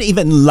 Which I don't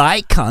even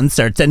like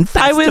concerts and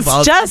festivals. I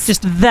was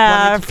just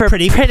there for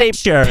pretty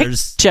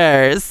pictures.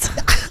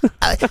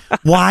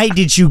 Why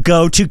did you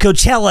go to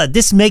Coachella?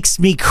 This makes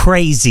me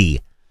crazy.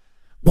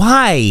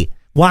 Why?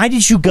 Why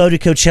did you go to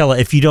Coachella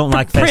if you don't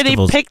like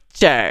festivals? Pretty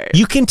picture.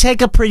 You can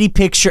take a pretty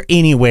picture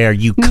anywhere,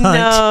 you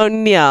cunt.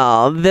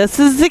 No. This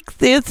is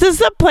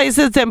a place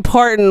that's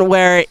important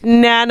where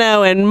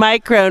nano and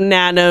micro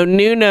nano,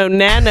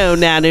 nano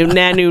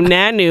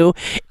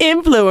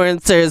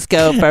influencers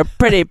go for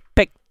pretty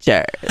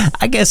pictures.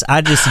 I guess I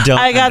just don't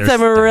I got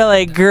some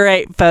really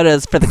great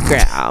photos for the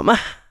gram.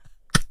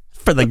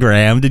 For the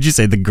gram? Did you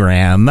say the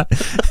gram?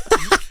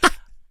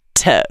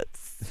 Totes.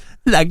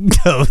 Like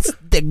toast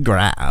the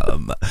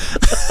gram.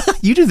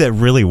 You do that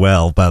really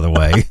well, by the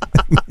way.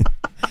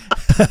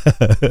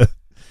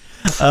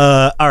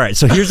 All right,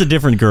 so here's a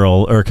different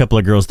girl, or a couple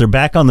of girls. They're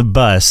back on the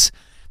bus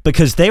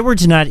because they were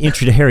denied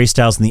entry to Harry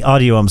Styles. And the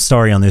audio, I'm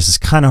sorry on this, is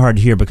kind of hard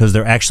to hear because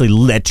they're actually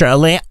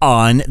literally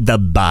on the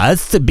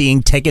bus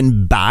being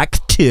taken back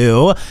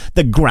to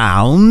the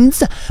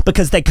grounds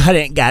because they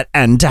couldn't get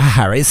into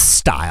Harry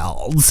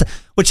Styles.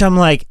 Which I'm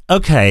like,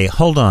 okay,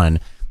 hold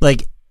on.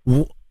 Like...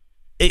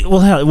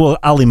 Well,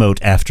 I'll emote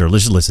after.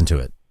 Let's just listen to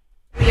it.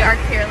 We are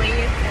clearly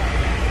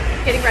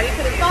getting ready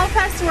for the Fall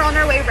Fest. We're on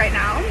our way right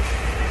now.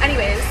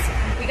 Anyways,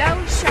 we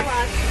go, show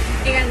up,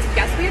 and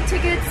yes, we have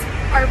tickets.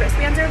 Our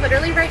wristbands are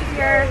literally right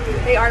here.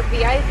 They are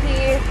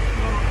VIP.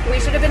 We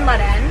should have been let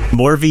in.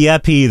 More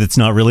VIP that's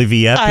not really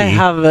VIP.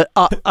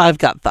 I've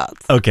got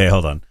thoughts. Okay,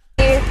 hold on.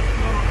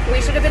 We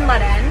should have been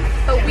let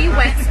in, but we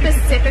went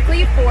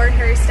specifically for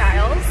Harry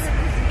Styles.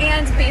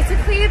 And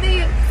basically,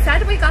 they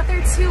said we got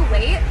there too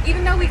late,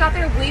 even though we got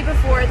there way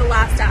before the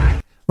last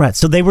act. Right,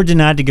 so they were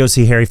denied to go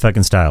see Harry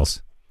fucking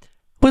Styles.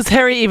 Was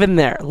Harry even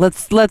there?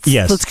 Let's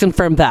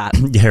confirm that.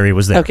 Harry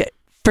was there. Okay,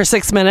 for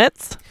 6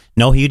 minutes?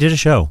 No, he did a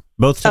show.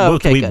 Both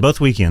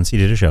weekends he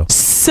did a show.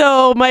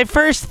 So my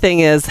first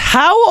thing is,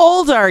 how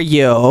old are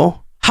you?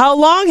 How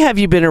long have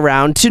you been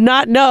around to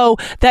not know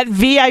that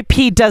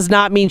VIP does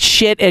not mean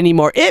shit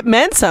anymore? It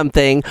meant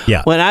something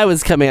when I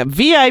was coming up.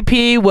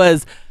 VIP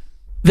was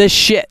the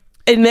shit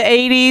in the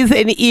 80s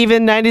and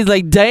even 90s.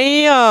 Like,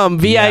 damn,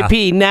 VIP.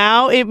 Yeah.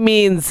 Now it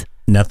means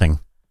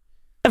nothing.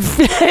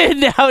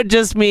 Now it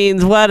just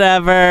means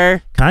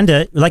whatever.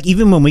 Kinda. Like,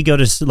 even when we go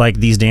to like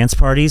these dance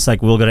parties,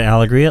 like we'll go to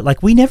Alegria,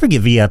 like we never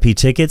get VIP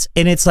tickets,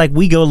 and it's like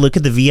we go look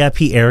at the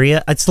VIP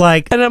area. It's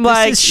like, and I'm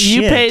like,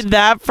 you paid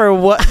that for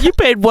what? You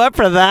paid what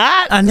for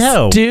that? I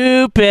know.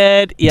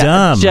 Stupid. Yeah,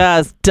 dumb.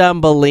 Just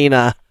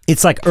dumbelina.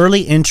 It's like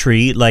early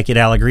entry, like at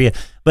Alegria.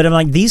 But I'm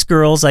like, these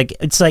girls, like,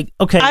 it's like,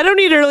 okay. I don't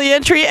need early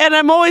entry, and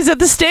I'm always at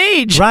the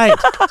stage. Right.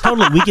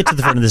 Totally. We get to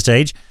the front of the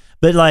stage.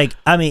 But, like,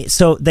 I mean,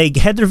 so they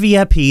had their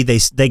VIP.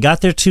 They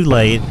got there too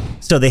late.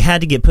 So they had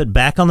to get put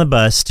back on the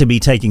bus to be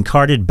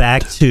carted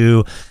back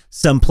to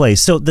some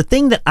place. So the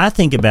thing that I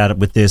think about it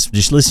with this,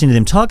 just listening to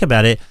them talk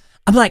about it,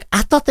 I'm like,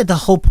 I thought that the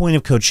whole point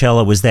of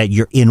Coachella was that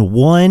you're in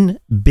one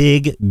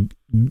big,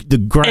 the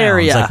grounds,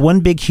 area. Like one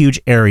big, huge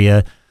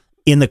area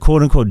in the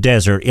quote-unquote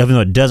desert, even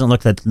though it doesn't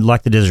look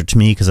like the desert to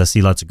me because I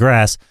see lots of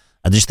grass.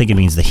 I just think it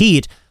means the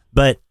heat.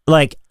 But,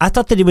 like, I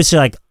thought that it was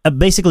like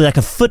basically like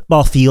a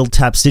football field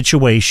type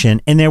situation,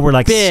 and there were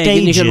like big,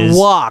 stages. And you could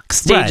walk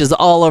stages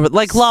all over,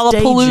 like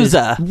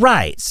Lollapalooza.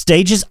 Right.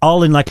 Stages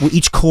all in like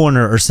each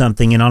corner or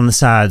something, and on the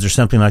sides or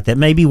something like that.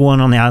 Maybe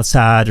one on the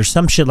outside or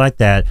some shit like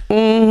that.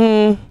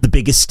 Mm-hmm. The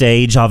biggest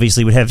stage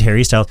obviously would have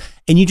Harry Styles,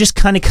 and you just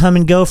kind of come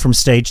and go from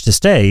stage to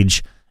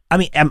stage. I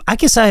mean, I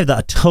guess I have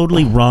the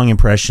totally wrong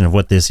impression of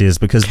what this is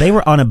because they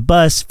were on a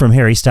bus from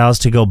Harry Styles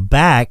to go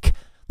back.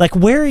 Like,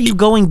 where are you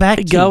going back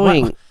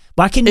to?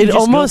 Why can't you it just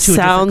almost go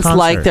to a sounds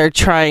like they're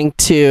trying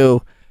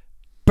to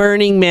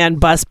Burning Man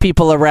bus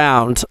people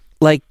around.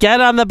 Like,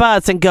 get on the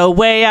bus and go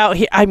way out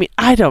here. I mean,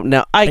 I don't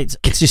know. It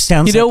just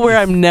sounds. You know where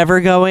I'm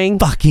never going?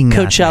 Fucking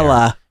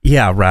Coachella.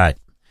 Yeah, right.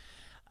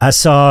 I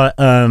saw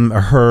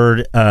or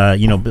heard,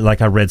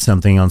 like I read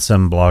something on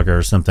some blogger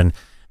or something.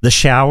 The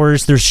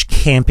showers, there's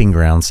camping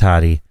grounds,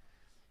 Heidi.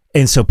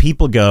 And so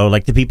people go,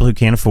 like the people who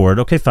can't afford,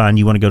 okay, fine,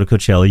 you want to go to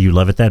Coachella, you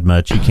love it that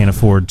much, you can't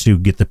afford to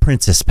get the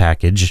princess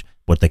package,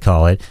 what they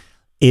call it,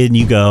 and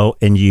you go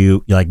and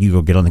you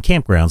go get on the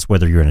campgrounds,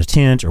 whether you're in a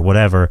tent or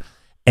whatever,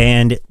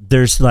 and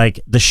there's like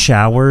the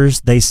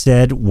showers, they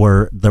said,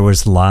 there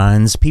was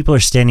lines, people are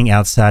standing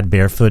outside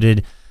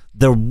barefooted,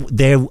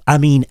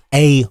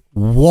 a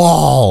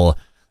wall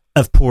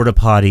of porta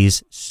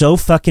potties, so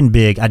fucking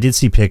big, I did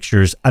see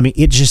pictures,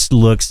 it just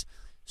looks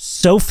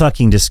so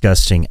fucking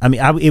disgusting.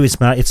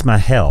 It's my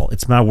hell.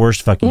 It's my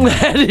worst fucking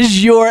hell. That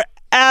is your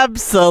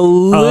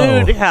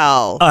absolute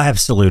hell.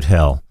 Absolute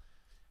hell.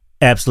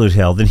 Absolute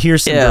hell. Then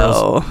here's some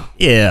girls.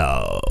 Ew.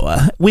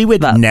 We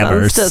would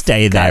never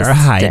stay there,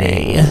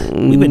 Heidi.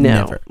 We would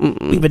never.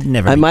 We would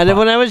never. I might have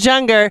when I was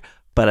younger,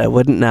 but I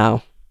wouldn't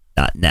now.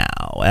 Not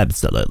now.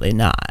 Absolutely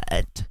not.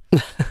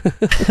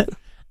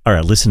 All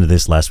right, listen to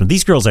this last one.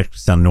 These girls actually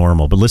sound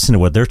normal, but listen to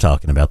what they're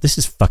talking about. This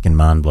is fucking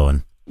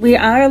mind-blowing. We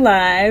are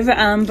alive,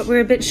 but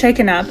we're a bit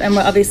shaken up, and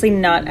we're obviously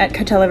not at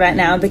Coachella right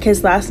now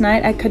because last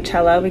night at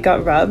Coachella we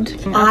got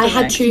robbed. I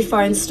had 2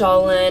 phones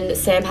stolen.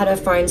 Sam had her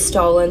phone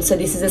stolen, so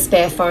this is a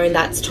spare phone.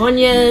 That's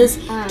Tonya's.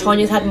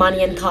 Tonya's had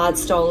money and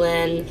cards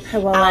stolen.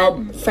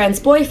 Our friend's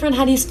boyfriend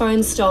had his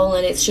phone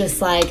stolen. It's just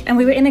like... And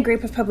we were in a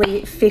group of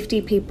probably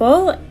 50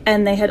 people,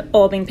 and they had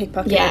all been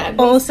pickpocketed. Yeah.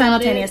 All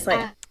simultaneously.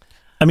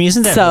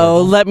 Isn't that so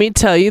horrible? let me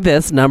tell you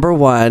this. Number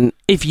one,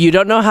 if you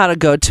don't know how to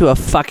go to a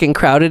fucking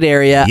crowded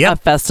area, a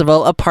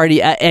festival, a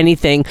party,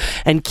 anything,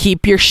 and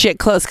keep your shit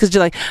close because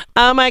you're like,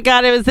 oh my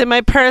God, it was in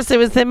my purse, it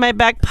was in my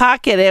back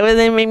pocket, it was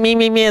in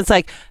me. It's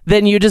like,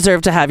 then you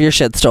deserve to have your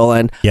shit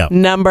stolen. Yep.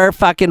 Number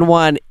fucking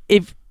one,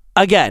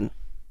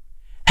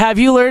 have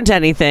you learned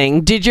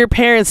anything? Did your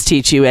parents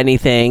teach you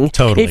anything?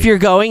 Totally. If you're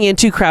going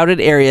into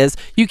crowded areas,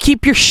 you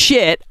keep your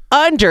shit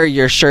under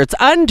your shirts,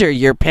 under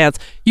your pants.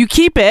 You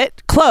keep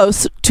it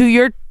close to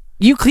you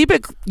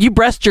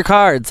breast your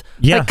cards.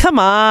 Yeah. Like, come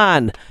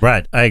on.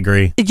 Right. I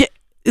agree. Yeah,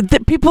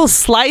 people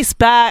slice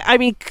back.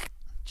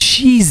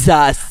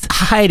 Jesus.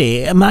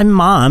 Heidi, my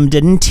mom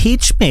didn't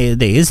teach me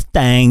these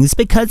things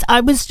because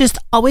I was just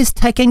always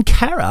taken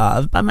care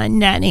of by my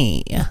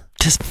nanny.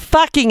 Just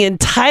fucking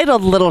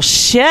entitled little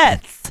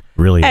shits.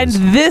 Really and is.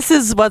 This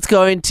is what's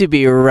going to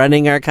be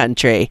running our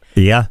country.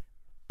 Yeah.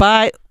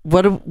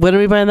 When are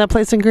we buying that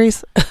place in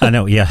Greece? I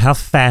know. Yeah. How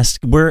fast?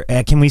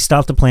 Can we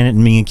stop the planet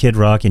and me and Kid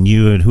Rock and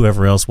you and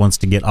whoever else wants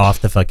to get off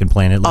the fucking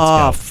planet?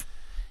 Let's go.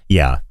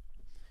 Yeah.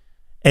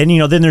 And,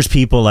 then there's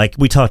people like,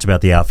 we talked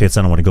about the outfits.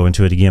 I don't want to go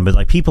into it again, but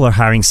like people are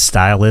hiring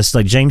stylists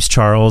like James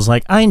Charles.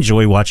 Like I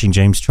enjoy watching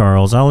James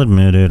Charles. I'll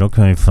admit it.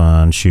 Okay,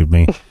 fine. Shoot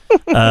me.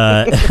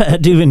 I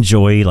do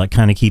enjoy like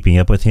kind of keeping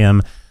up with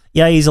him.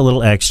 Yeah, he's a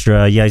little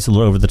extra. Yeah, he's a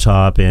little over the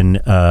top and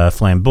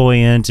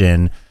flamboyant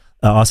and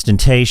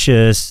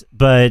ostentatious.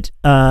 But,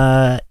 he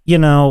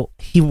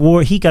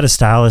got a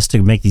stylist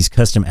to make these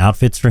custom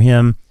outfits for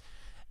him.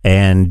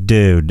 And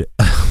dude,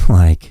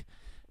 like,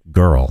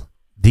 girl,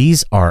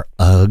 these are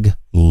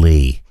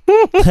ugly.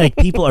 Like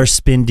people are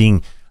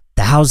spending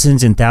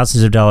thousands and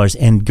thousands of dollars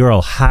and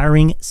girl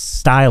hiring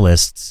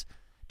stylists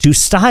to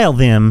style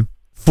them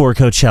for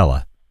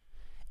Coachella.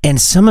 And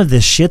some of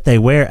this shit they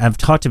wear, I've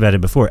talked about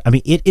it before.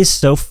 It is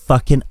so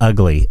fucking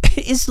ugly.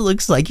 It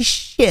looks like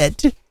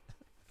shit.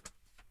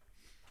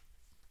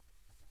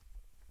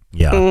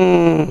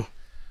 Yeah.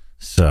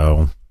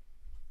 So.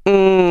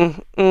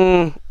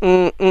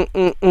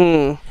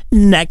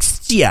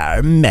 Next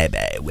year, maybe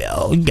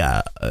we'll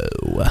go.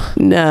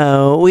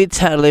 No, we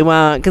totally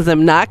won't, because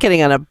I'm not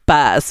getting on a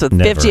bus with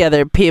 50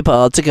 other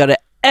people to go to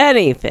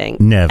anything.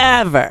 Never.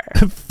 Ever.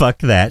 Fuck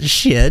that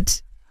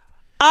shit.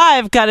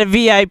 I've got a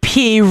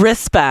VIP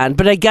wristband,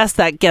 but I guess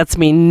that gets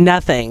me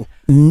nothing.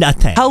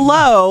 Nothing.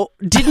 Hello?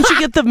 Didn't you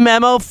get the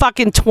memo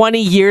fucking 20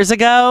 years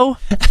ago?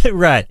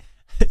 Right.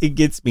 It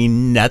gets me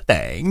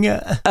nothing.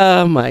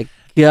 Oh my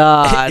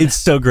God. It's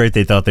so great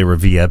they thought they were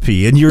VIP.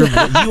 And you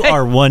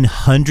are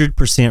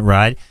 100%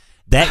 right.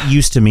 That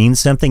used to mean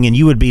something, and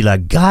you would be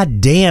like,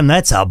 God damn,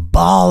 that's a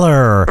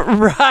baller.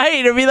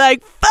 Right. Or be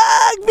like,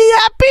 fuck,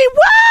 VIP,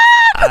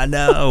 what? I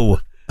know.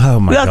 Oh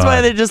my God. That's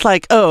why they're just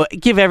like, oh,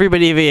 give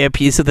everybody a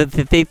VIP so that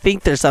they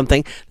think there's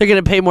something. They're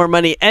going to pay more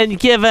money and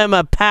give them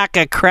a pack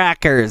of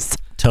crackers.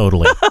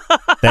 Totally.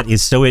 That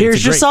is so...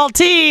 Here's your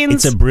saltines.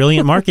 It's a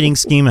brilliant marketing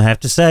scheme, I have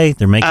to say.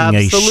 They're making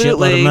a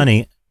shitload of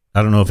money.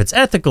 I don't know if it's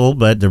ethical,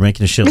 but they're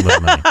making a shitload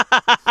of money.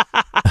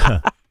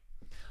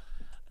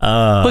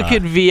 What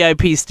could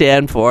VIP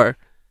stand for?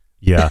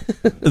 Yeah.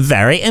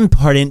 Very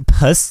important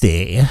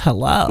pussy.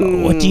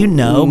 Hello. Do you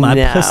know my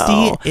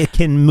pussy? It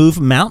can move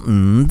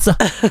mountains.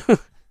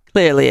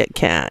 Clearly it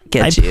can't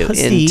get you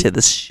into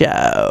the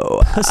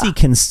show. Pussy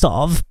can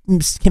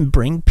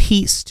bring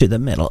peace to the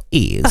Middle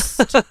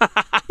East.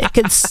 It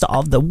can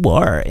solve the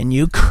war in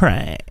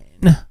Ukraine.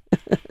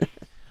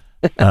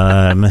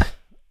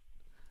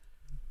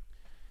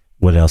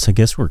 What else? I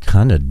guess we're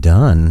kind of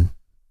done.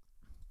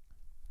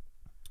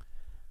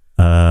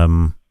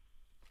 Are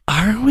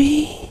Are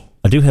we?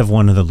 I do have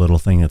one other little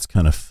thing that's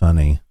kind of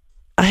funny.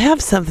 I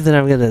have something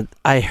that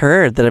I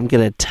heard that I'm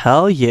going to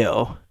tell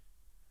you.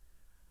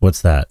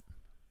 What's that?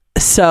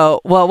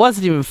 So, well, it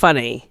wasn't even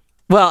funny.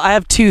 Well, I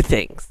have two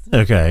things.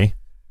 Okay.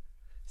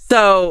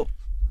 So,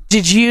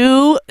 did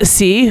you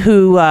see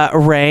who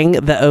rang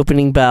the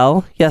opening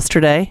bell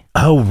yesterday?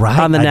 Oh, right.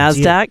 On the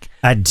NASDAQ?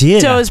 I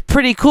did. So, it was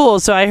pretty cool.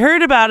 So, I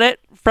heard about it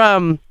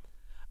from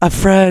a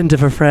friend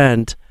of a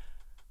friend.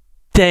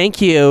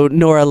 Thank you,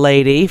 Nora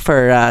Lady,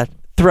 for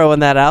throwing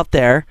that out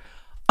there.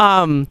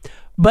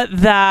 But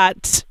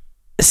that,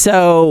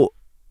 so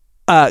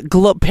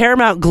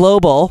Paramount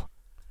Global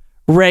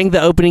rang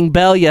the opening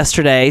bell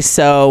yesterday.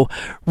 So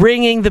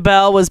ringing the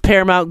bell was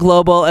Paramount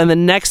Global, and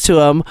then next to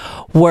them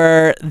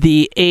were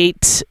the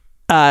 8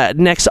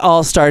 next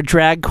All-Star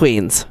drag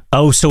queens.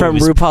 Oh, so from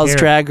RuPaul's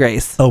Drag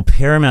Race. Oh,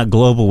 Paramount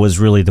Global was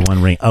really the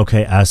one ring.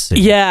 Okay, I see.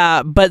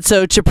 Yeah, but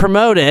so to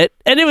promote it,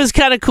 and it was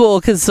kind of cool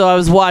because I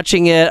was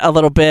watching it a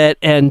little bit,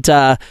 and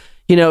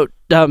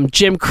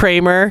Jim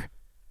Cramer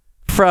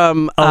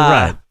from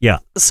right. Yeah.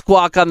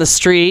 Squawk on the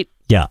Street.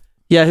 Yeah.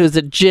 Yeah, who's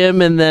at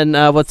Jim, and then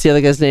what's the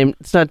other guy's name?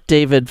 It's not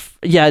David.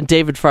 Yeah,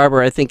 David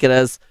Farber, I think it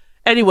is.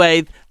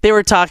 Anyway, they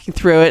were talking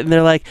through it, and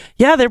they're like,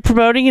 yeah, they're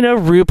promoting,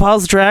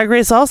 RuPaul's Drag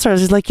Race All-Stars.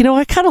 He's like,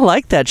 I kind of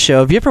like that show.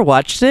 Have you ever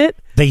watched it?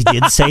 They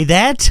did say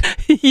that?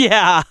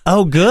 Yeah.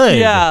 Oh, good.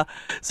 Yeah.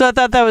 So I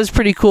thought that was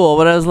pretty cool.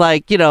 But I was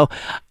like, and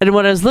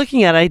when I was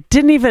looking at it, I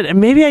didn't even,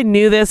 maybe I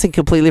knew this and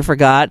completely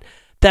forgot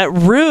that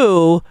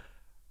Ru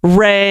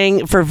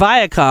rang for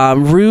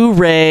Viacom. Ru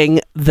rang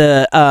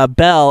the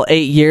bell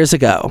 8 years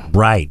ago.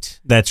 Right.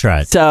 That's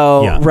right.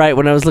 So, yeah. Right,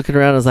 when I was looking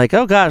around, I was like,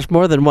 oh gosh,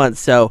 more than once.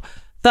 So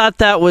thought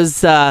that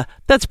was,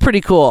 that's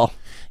pretty cool.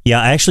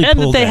 Yeah, I actually and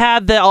that they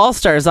had the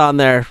All-Stars on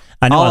there.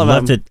 I know. I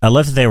loved it. I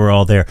loved that they were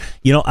all there.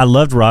 I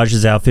loved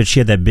Raj's outfit.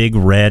 She had that big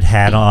red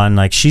hat on.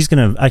 Like,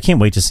 I can't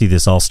wait to see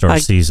this All-Star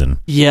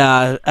season.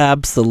 Yeah,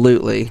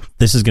 absolutely.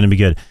 This is going to be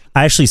good.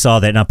 I actually saw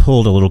that, and I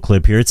pulled a little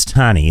clip here. It's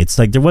tiny. It's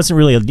like there wasn't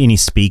really any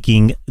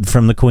speaking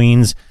from the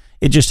queens.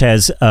 It just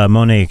has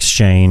Monet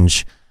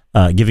Exchange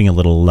giving a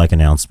little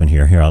announcement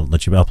here. Here, I'll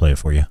play it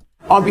for you.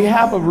 On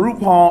behalf of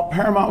RuPaul,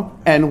 Paramount,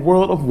 and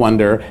World of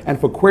Wonder, and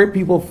for queer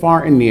people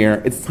far and near,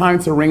 it's time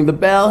to ring the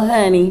bell,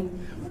 honey.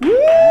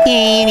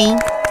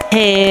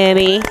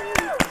 Honey.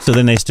 So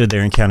then they stood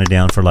there and counted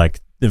down for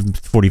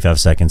 45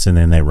 seconds, and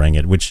then they rang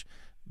it, which,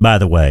 by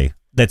the way,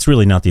 that's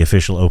really not the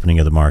official opening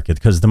of the market,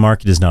 because the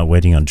market is not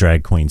waiting on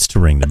drag queens to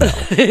ring the bell.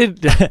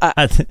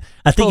 I think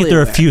if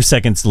they're a few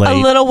seconds late. A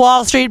little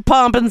Wall Street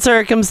pomp and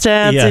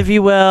circumstance, if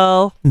you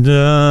will.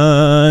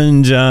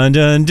 Dun, dun,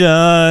 dun,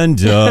 dun,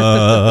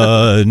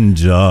 dun,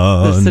 dun.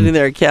 I was sitting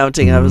there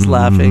counting. I was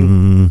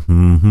laughing.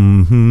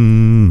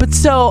 But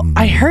so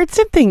I heard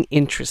something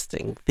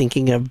interesting,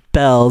 thinking of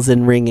bells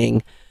and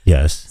ringing.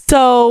 Yes.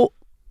 So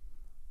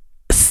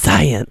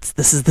science.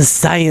 This is the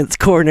science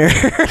corner.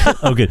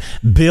 Oh, good.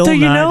 Bill so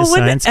Nye, the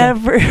science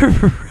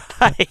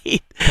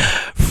right.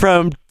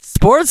 From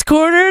sports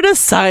corner to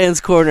science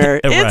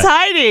corner. It's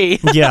Heidi.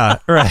 Yeah,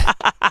 right.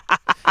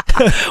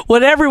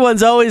 What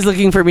everyone's always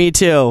looking for me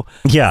too.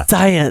 Yeah.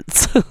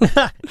 Science.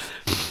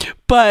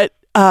 But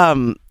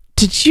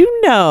did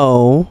you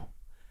know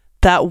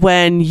that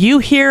when you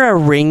hear a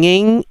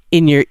ringing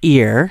in your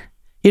ear,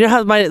 you know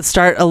how it might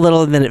start a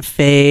little and then it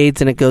fades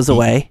and it goes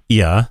away?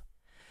 Yeah.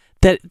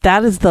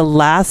 That is the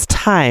last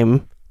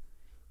time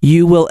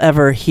you will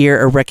ever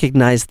hear or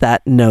recognize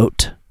that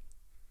note.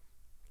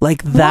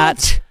 Like that.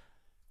 What?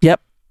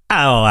 Yep.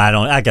 Oh,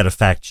 I got to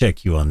fact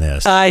check you on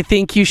this. I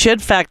think you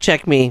should fact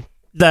check me.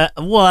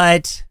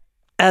 What?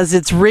 As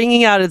it's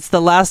ringing out, it's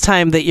the last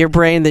time that you're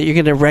going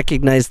to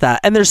recognize that.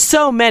 And there's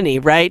so many,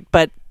 right?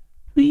 But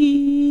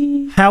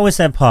how is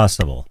that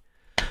possible?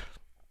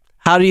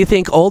 How do you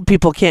think old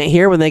people can't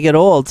hear when they get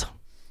old?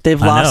 They've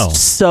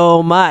lost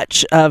so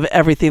much of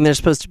everything they're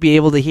supposed to be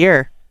able to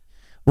hear.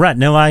 Right.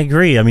 No, I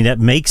agree. I mean, that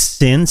makes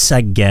sense,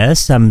 I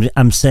guess.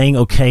 I'm saying,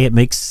 okay, it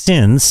makes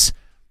sense.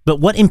 But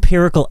what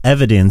empirical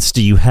evidence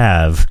do you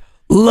have?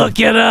 Look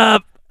it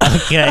up.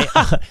 Okay.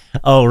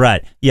 Oh,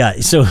 right. Yeah.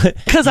 So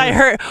because I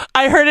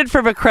heard it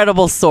from a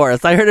credible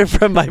source. I heard it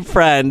from my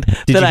friend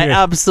that I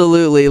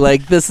absolutely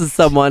this is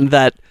someone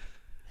that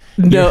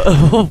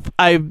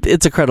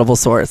it's a credible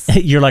source.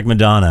 You're like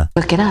Madonna.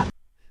 Look it up.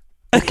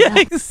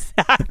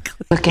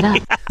 Exactly. Look it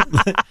up.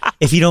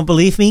 If you don't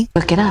believe me,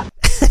 look it up.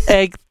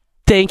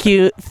 Thank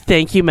you,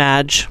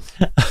 Madge.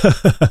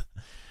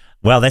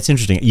 Wow, that's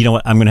interesting. You know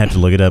what? I'm gonna have to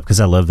look it up because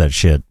I love that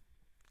shit.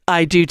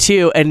 I do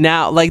too. And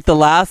now,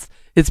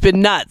 it's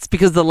been nuts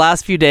because the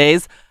last few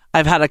days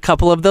I've had a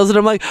couple of those, and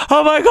I'm like,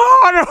 oh my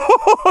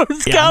god,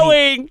 it's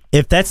going. I mean,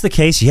 if that's the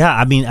case,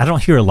 I mean, I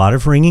don't hear a lot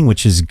of ringing,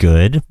 which is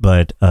good,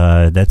 but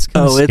that's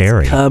kind of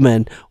scary. It's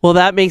coming. Well,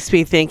 that makes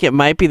me think it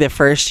might be the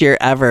first year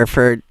ever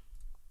for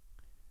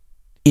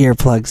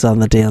earplugs on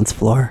the dance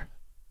floor.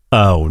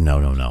 Oh, no.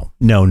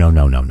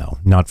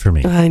 Not for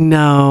me. I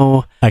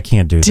know. I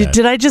can't do that.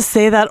 Did I just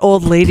say that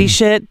old lady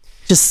shit?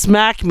 Just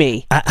smack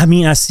me. I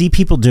mean, I see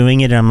people doing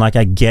it, and I'm like,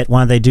 I get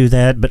why they do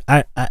that, but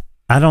I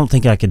don't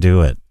think I could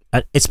do it.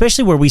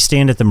 especially where we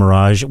stand at the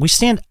Mirage. We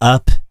stand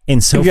up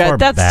and so far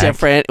that's back.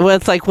 different. Well,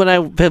 it's like when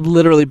I have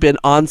literally been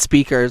on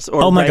speakers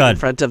or in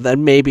front of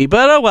them, maybe.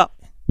 But oh well.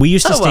 We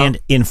used to stand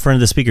in front of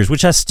the speakers,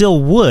 which I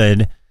still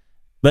would,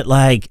 but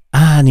like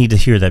I need to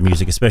hear that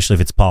music, especially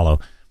if it's Paulo.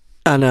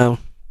 I know.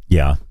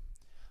 Yeah.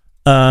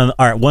 All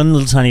right, one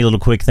little tiny little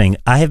quick thing.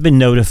 I have been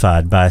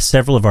notified by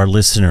several of our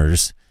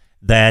listeners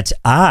that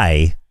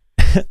I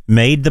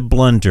made the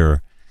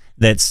blunder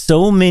that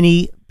so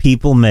many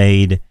people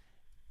made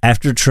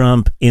after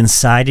Trump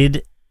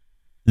incited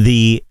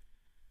the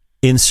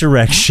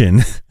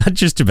insurrection. I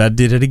just about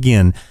did it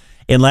again.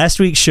 In last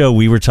week's show,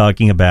 we were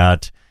talking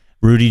about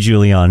Rudy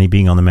Giuliani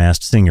being on The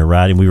Masked Singer,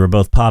 right? And we were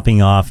both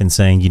popping off and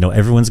saying,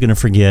 everyone's going to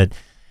forget.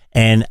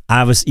 And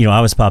I was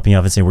popping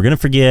off and saying, we're going to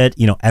forget,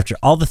 after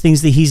all the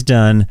things that he's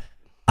done.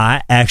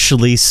 I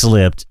actually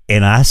slipped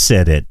and I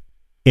said it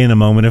in a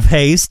moment of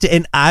haste.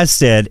 And I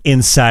said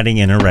inciting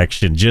an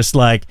erection, just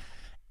like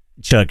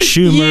Chuck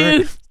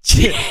Schumer,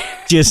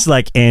 just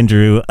like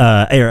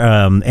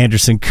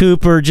Anderson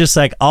Cooper, just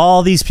like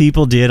all these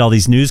people did, all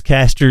these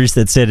newscasters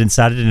that said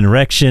incited an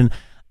erection.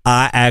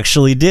 I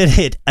actually did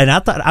it. And I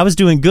thought I was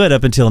doing good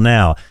up until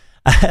now.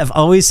 I have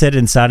always said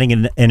inciting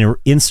an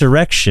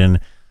insurrection,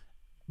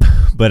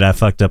 but I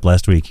fucked up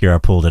last week. Here, I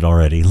pulled it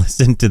already.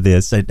 Listen to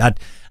this.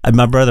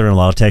 My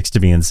brother-in-law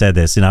texted me and said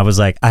this, and I was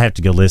like, I have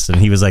to go listen.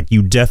 He was like,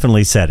 you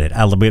definitely said it.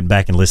 I went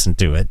back and listened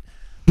to it.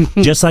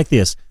 Just like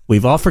this.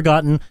 We've all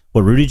forgotten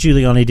what Rudy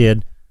Giuliani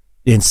did,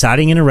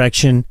 inciting an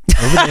erection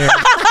over there.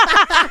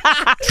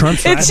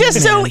 It's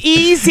just so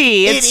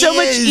easy. It's so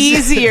much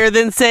easier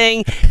than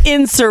saying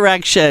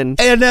insurrection.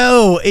 I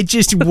know. It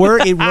rolls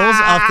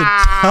off the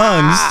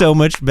tongue so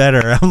much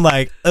better. I'm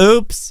like,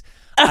 oops.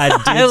 I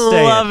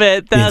love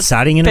it. That's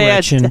inciting an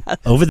erection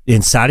over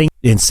inciting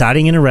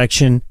an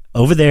erection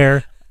over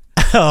there.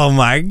 Oh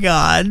my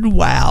God!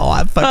 Wow,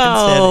 I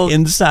fucking said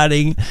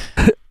inciting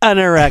an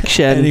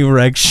erection. An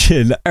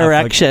erection.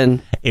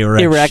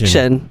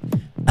 Erection.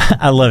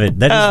 I love it.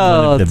 That is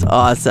one of that's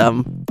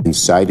awesome.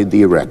 Incited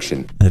the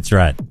erection. That's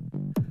right.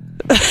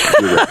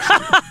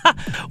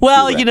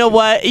 Well, you know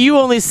what? You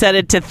only said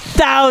it to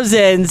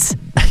thousands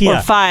or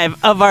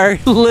 5 of our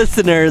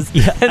listeners,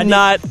 and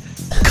not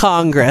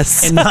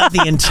Congress, and not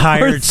the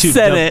entire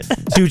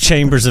two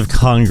chambers of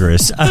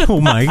Congress. Oh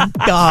my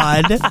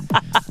God!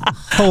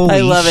 Holy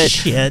I love it.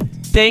 Shit!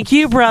 Thank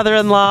you,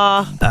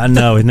 brother-in-law. I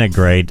know, isn't that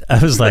great?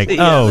 I was like,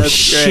 oh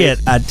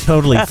shit! Great. I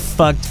totally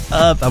fucked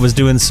up. I was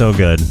doing so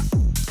good.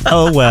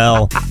 Oh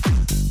well.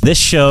 This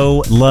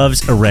show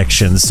loves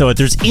erections, so if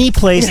there's any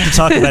place to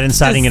talk about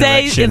inciting an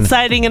erection,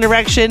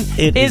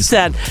 it's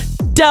at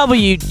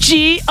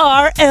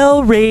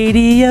WGRL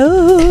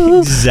Radio.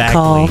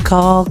 Exactly.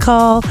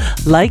 Call.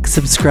 Like,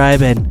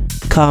 subscribe, and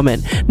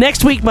comment.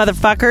 Next week,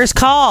 motherfuckers,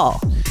 call.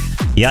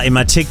 Yeah, in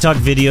my TikTok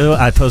video,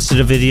 I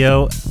posted a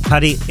video.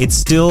 Heidi, it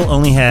still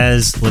only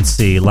has,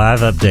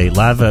 live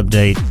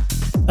update.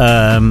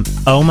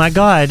 Oh my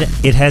God,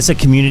 it has a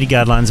community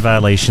guidelines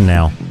violation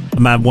now.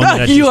 My one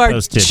that I just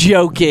posted. You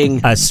are joking.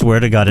 I swear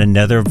to God,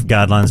 another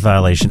guidelines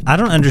violation. I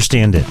don't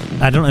understand it.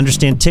 I don't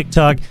understand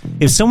TikTok.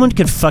 If someone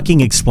could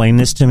fucking explain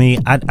this to me,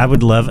 I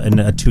would love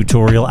a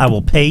tutorial. I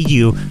will pay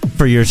you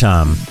for your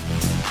time.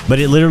 But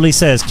it literally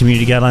says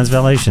community guidelines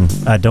violation.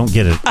 I don't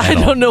get it. I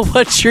don't know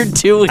what you're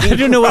doing. I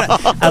don't know what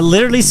I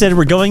literally said.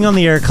 We're going on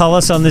the air. Call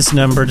us on this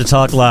number to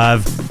talk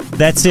live.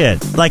 That's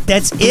it. Like,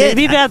 that's it.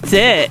 Maybe that's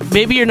it.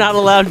 Maybe you're not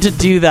allowed to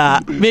do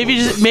that. Maybe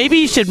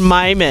you should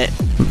mime it.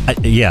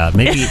 Yeah,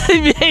 maybe.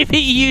 Maybe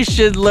you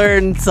should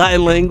learn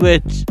sign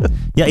language.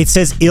 Yeah, it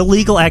says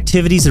illegal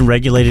activities and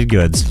regulated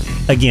goods.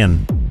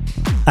 Again,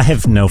 I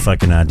have no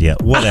fucking idea.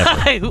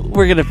 Whatever.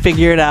 We're going to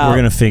figure it out.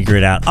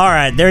 All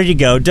right, there you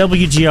go.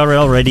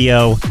 WGRL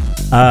Radio.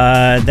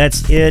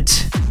 That's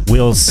it.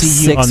 We'll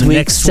see you on the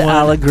next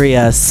one.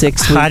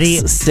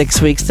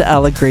 6 weeks to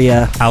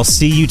Alegria. I'll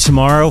see you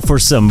tomorrow for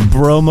some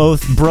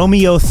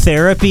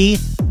bromiotherapy.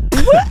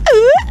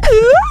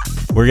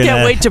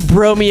 Can't wait to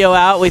bromeo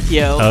out with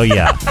you. Oh,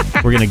 yeah.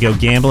 We're going to go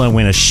gamble and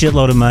win a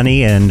shitload of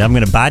money, and I'm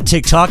going to buy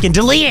TikTok and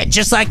delete it,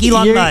 just like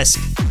Elon Musk.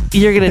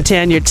 You're going to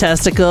tan your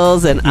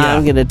testicles, and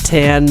I'm going to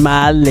tan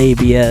my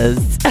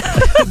labias.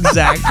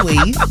 Exactly.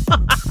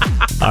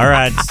 All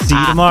right. See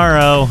you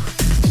tomorrow.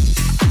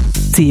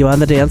 See you on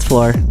the dance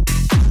floor.